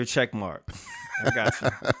that clear check mark. I got you.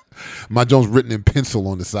 My Jones written in pencil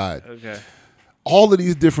on the side. Okay. All of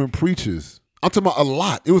these different preachers. I'm talking about a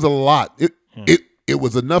lot. It was a lot. It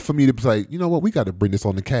was enough for me to say, you know what, we got to bring this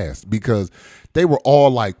on the cast, because they were all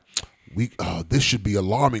like, this should be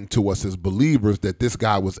alarming to us as believers that this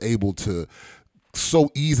guy was able to so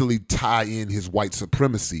easily tie in his white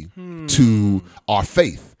supremacy to our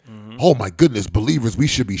faith. Oh my goodness, believers, we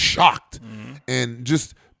should be shocked. And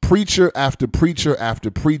just preacher after preacher after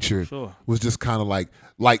preacher was just kind of like,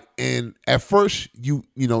 and at first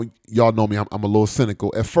y'all know me, I'm a little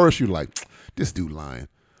cynical. At first you're like, this dude lying.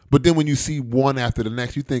 But then when you see one after the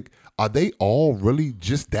next, you think, are they all really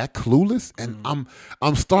just that clueless? And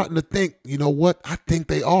I'm starting to think, you know what? I think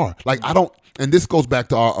they are. Like, I don't, and this goes back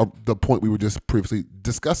to the point we were just previously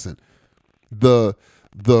discussing. The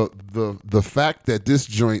fact that this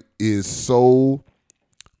joint is so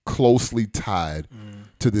closely tied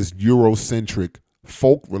to this Eurocentric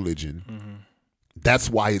folk religion, that's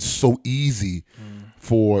why it's so easy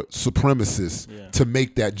for supremacists to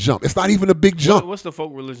make that jump. It's not even a big jump. What's the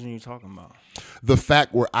folk religion you talking about? The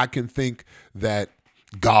fact where I can think that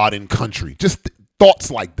God and country, just thoughts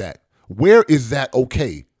like that. Where is that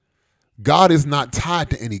okay? God is not tied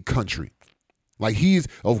to any country. Like he's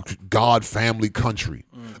God, family, country.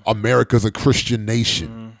 America's a Christian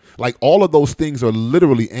nation. Like all of those things are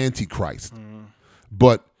literally antichrist.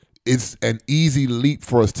 But it's an easy leap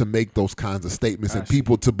for us to make those kinds of statements and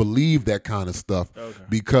people to believe that kind of stuff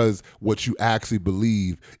because what you actually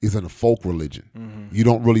believe is in a folk religion. You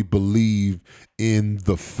don't really believe in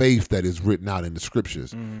the faith that is written out in the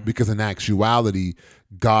scriptures because in actuality,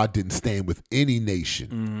 God didn't stand with any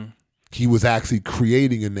nation. He was actually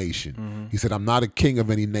creating a nation. He said, I'm not a king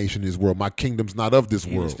of any nation in this world. My kingdom's not of this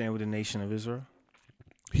He world. didn't stand with the nation of Israel?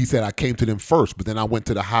 He said, I came to them first, but then I went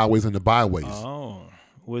to the highways and the byways. Oh.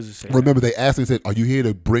 What does it say? Remember, they asked him, said, are you here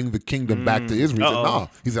to bring the kingdom back to Israel? He said, no.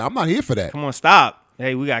 He said, I'm not here for that. Come on, stop.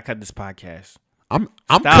 Hey, we gotta cut this podcast. I'm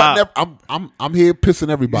here pissing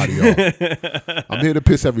everybody off. I'm here to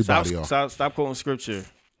piss everybody off. Stop quoting scripture.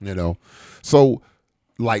 So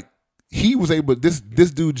like he was able, this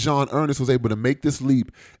dude John Earnest was able to make this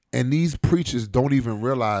leap, and these preachers don't even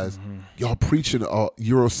realize y'all preaching a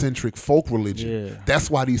Eurocentric folk religion. Yeah.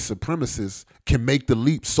 That's why these supremacists can make the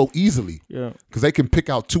leap so easily. Yeah. Because they can pick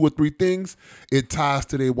out 2 or 3 things, it ties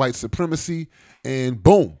to their white supremacy, and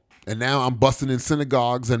boom. And now I'm busting in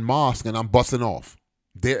synagogues and mosques, and I'm busting off.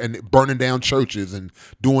 There and burning down churches and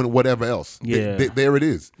doing whatever else. Yeah. There it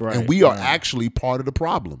is. Right, and we are actually part of the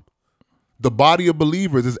problem. The body of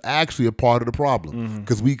believers is actually a part of the problem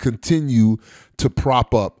because we continue to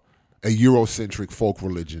prop up a Eurocentric folk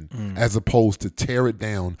religion as opposed to tear it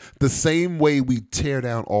down the same way we tear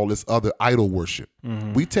down all this other idol worship.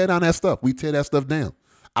 We tear down that stuff. We tear that stuff down.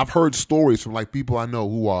 I've heard stories from like people I know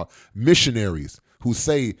who are missionaries who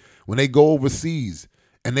say when they go overseas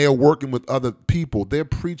and they are working with other people, they're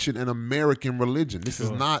preaching an American religion. This is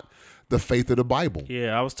not the faith of the Bible.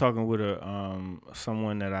 Yeah, I was talking with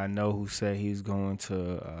someone that I know who said he's going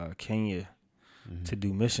to Kenya to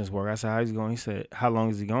do missions work. I said, how's he going? He said, how long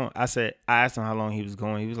is he going? I asked him how long he was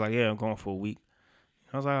going. He was like, yeah, I'm going for a week.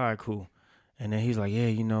 I was like, all right, cool. And then he's like,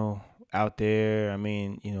 yeah, out there, I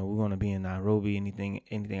mean, we're going to be in Nairobi,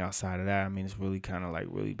 anything outside of that, I mean, it's really kind of like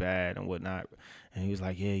really bad and whatnot. And he was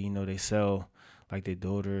like, yeah, they sell like their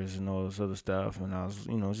daughters and all this other stuff. And I was,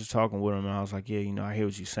 just talking with them, and I was like, yeah, I hear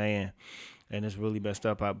what you're saying, and it's really messed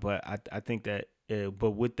up. But I think that,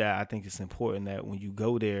 but with that, I think it's important that when you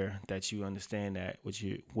go there, that you understand that what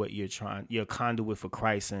you're trying, you're a conduit for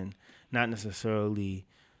Christ, and not necessarily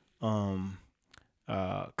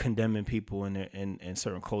condemning people in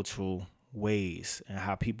certain cultural ways and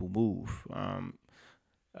how people move,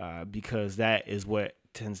 because that is what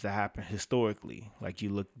tends to happen historically. Like, you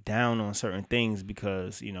look down on certain things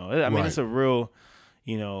because, I mean, Right. it's a real,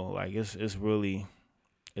 like it's really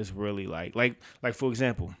like for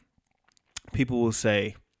example, people will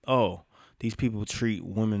say, oh, these people treat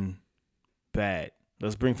women bad.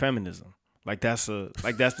 Let's bring feminism. Like that's the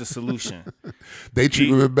solution. They treat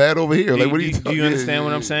women bad over here. Like, what are you talking? Do you understand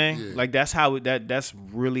what I'm saying? Yeah. Like, that's that's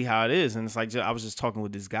really how it is. And it's like, I was just talking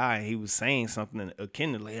with this guy, and he was saying something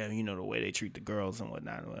akin to, like, the way they treat the girls and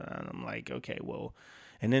whatnot. And I'm like, okay, well.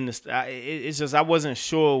 And then it's just, I wasn't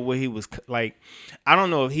sure what he was like. I don't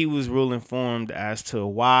know if he was real informed as to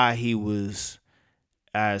why he was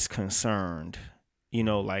as concerned.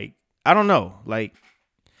 Like, I don't know. Like,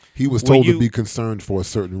 he was told to be concerned for a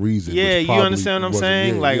certain reason. Yeah, you understand what I'm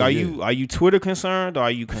saying? Yeah, like, yeah, are you Twitter concerned, or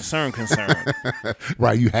are you concerned?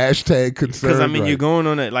 Right, you hashtag concerned. Because, I mean, right. you're going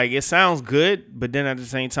on it, like, it sounds good, but then at the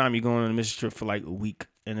same time, you're going on a mission trip for like a week,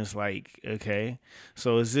 and it's like, okay,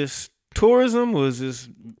 so is this tourism or is this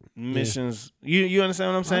missions? Yeah. You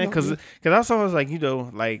understand what I'm saying? Because I was like,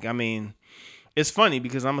 like, I mean, it's funny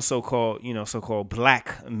because I'm a so-called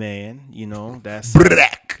black man, that's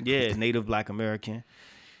black. Yeah, Native Black American.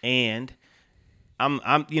 And I'm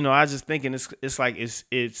I just thinking it's like it's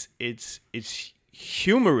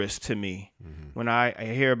humorous to me when I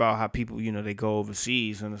hear about how people, they go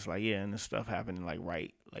overseas, and it's like, yeah, and this stuff happening like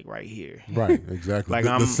right here. Right, exactly. Like,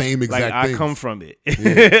 the same exact like thing. I come from it.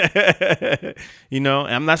 Yeah. And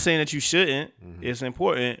I'm not saying that you shouldn't. It's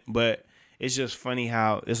important, but it's just funny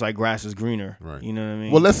how it's like grass is greener. Right. You know what I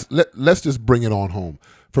mean? Well, let's just bring it on home.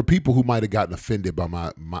 For people who might have gotten offended by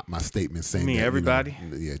my statement saying that, everybody?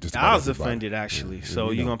 Yeah, just I was everybody. offended, actually. Yeah,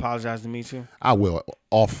 so you gonna apologize to me too? I will,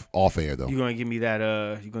 off air though. You gonna give me that?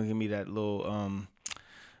 You gonna give me that little?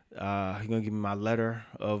 You gonna give me my letter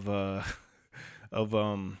of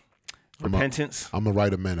repentance? I'm gonna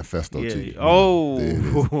write a manifesto to you.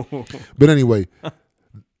 Oh. But anyway,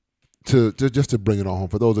 just to bring it on home,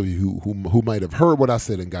 for those of you who might have heard what I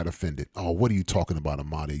said and got offended. Oh, what are you talking about,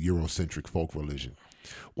 Amadi? Eurocentric folk religion.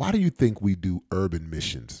 Why do you think we do urban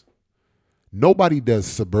missions? Nobody does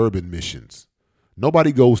suburban missions.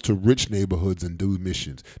 Nobody goes to rich neighborhoods and do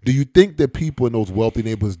missions. Do you think that people in those wealthy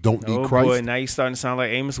neighborhoods don't need Christ? Oh boy, now you're starting to sound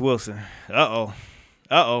like Amos Wilson. Uh-oh.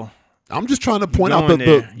 I'm just trying to point out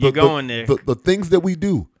the things that we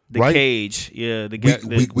do. The right? cage, yeah.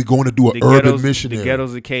 We going to do an urban mission. The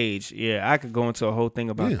ghetto's a cage. Yeah, I could go into a whole thing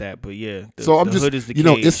about that, but yeah. So I'm the just, hood is the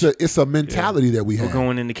cage. it's a mentality that we have. We're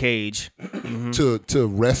going in the cage to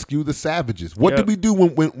rescue the savages. What did we do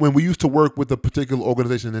when we used to work with a particular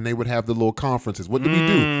organization and they would have the little conferences? What did we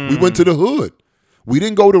do? We went to the hood. We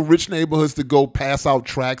didn't go to rich neighborhoods to go pass out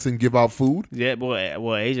tracts and give out food. Yeah, well,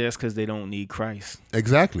 AJ, that's because they don't need Christ.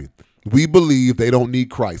 Exactly. We believe they don't need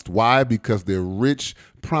Christ. Why? Because they're rich,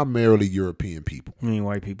 primarily European people. I mean,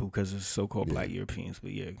 white people, because it's so-called black Europeans.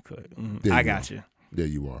 But yeah, I got you. There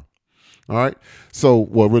you are. All right. So,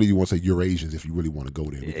 well, really, you want to say Eurasians if you really want to go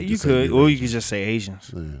there. You could, or you could just say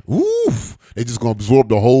Asians. Yeah. Oof! They just gonna absorb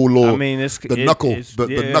the whole little. I mean, the knuckle of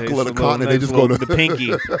the continent. They just go to the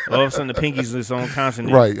pinky. All of a sudden, the pinky's its own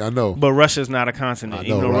continent. Right. I know. But Russia's not a continent.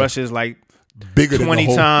 Even though Russia's like bigger 20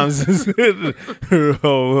 than times.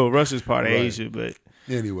 Russia's part of Asia, but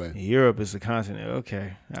anyway, Europe is a continent.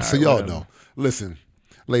 Okay. So y'all know. Listen,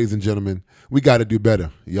 ladies and gentlemen, we got to do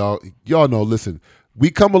better. Y'all know. Listen, we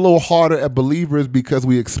come a little harder at believers because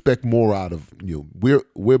we expect more out of you.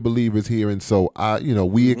 We're believers here, and so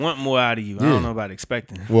we want more out of you. I don't know about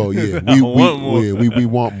expecting. Well, yeah, we want more. We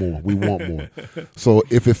want more. We want more. So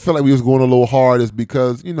if it felt like we was going a little hard, it's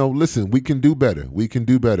because listen, we can do better. We can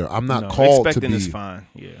do better. I'm not called to be. Expecting is fine.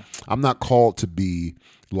 Yeah. I'm not called to be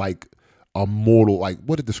like a mortal. Like,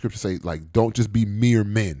 what did the scripture say? Like, don't just be mere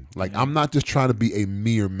men. Like, I'm not just trying to be a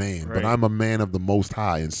mere man, but I'm a man of the Most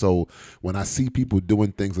High. And so when I see people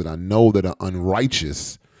doing things that I know that are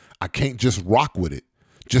unrighteous, I can't just rock with it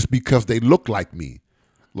just because they look like me.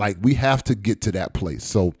 Like, we have to get to that place.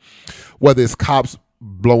 So whether it's cops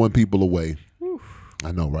blowing people away,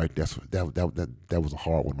 I know, right? That was a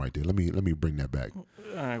hard one right there. Let me bring that back. All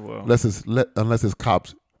right, well, unless it's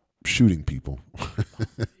cops shooting people,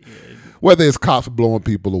 whether it's cops blowing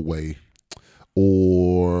people away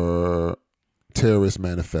or terrorist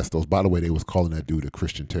manifestos. By the way, they was calling that dude a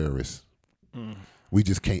Christian terrorist. we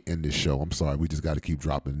just can't end this show. I'm sorry. We just got to keep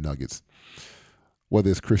dropping nuggets. Whether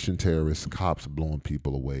it's Christian terrorists, cops blowing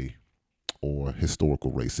people away, or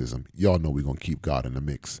historical racism, y'all know we're going to keep God in the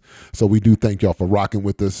mix. So we do thank y'all for rocking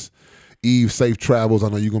with us. Eve, safe travels. I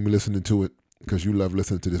know you're going to be listening to it because you love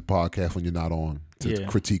listening to this podcast when you're not on to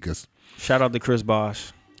critique us. Shout out to Chris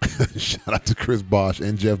Bosh. Shout out to Chris Bosh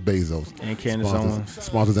and Jeff Bezos. And Candace Owens.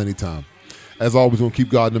 Sponsors anytime. As always, we're going to keep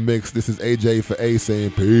God in the mix. This is AJ for A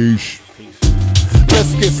saying peace.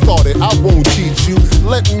 Let's get started, I won't cheat you.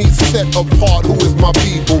 Let me set apart who is my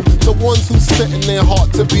people. The ones who set in their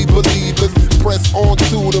heart to be believers. Press on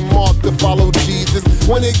to the mark to follow Jesus.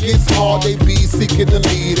 When it gets hard, they be seeking the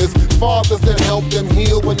leaders. Fathers that help them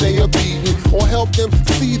heal when they are beaten, or help them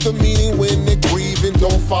see the meaning when they're grieving.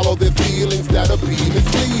 Don't follow their feelings that'll be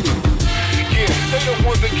misleading. Yeah, they the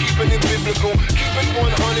ones that keeping it biblical. Keep it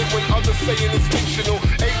 100 when others saying it's fictional.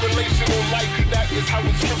 A relational life, that is how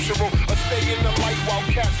it's scriptural. A stay in the light while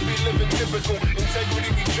cats be living typical.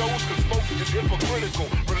 Integrity we chose cause folks is hypocritical.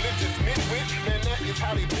 Religious midwit, man, that is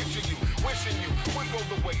how they picture you. Wishing you would go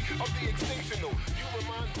the way of the extinctional. You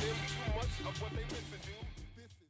remind them too much of what they listen to.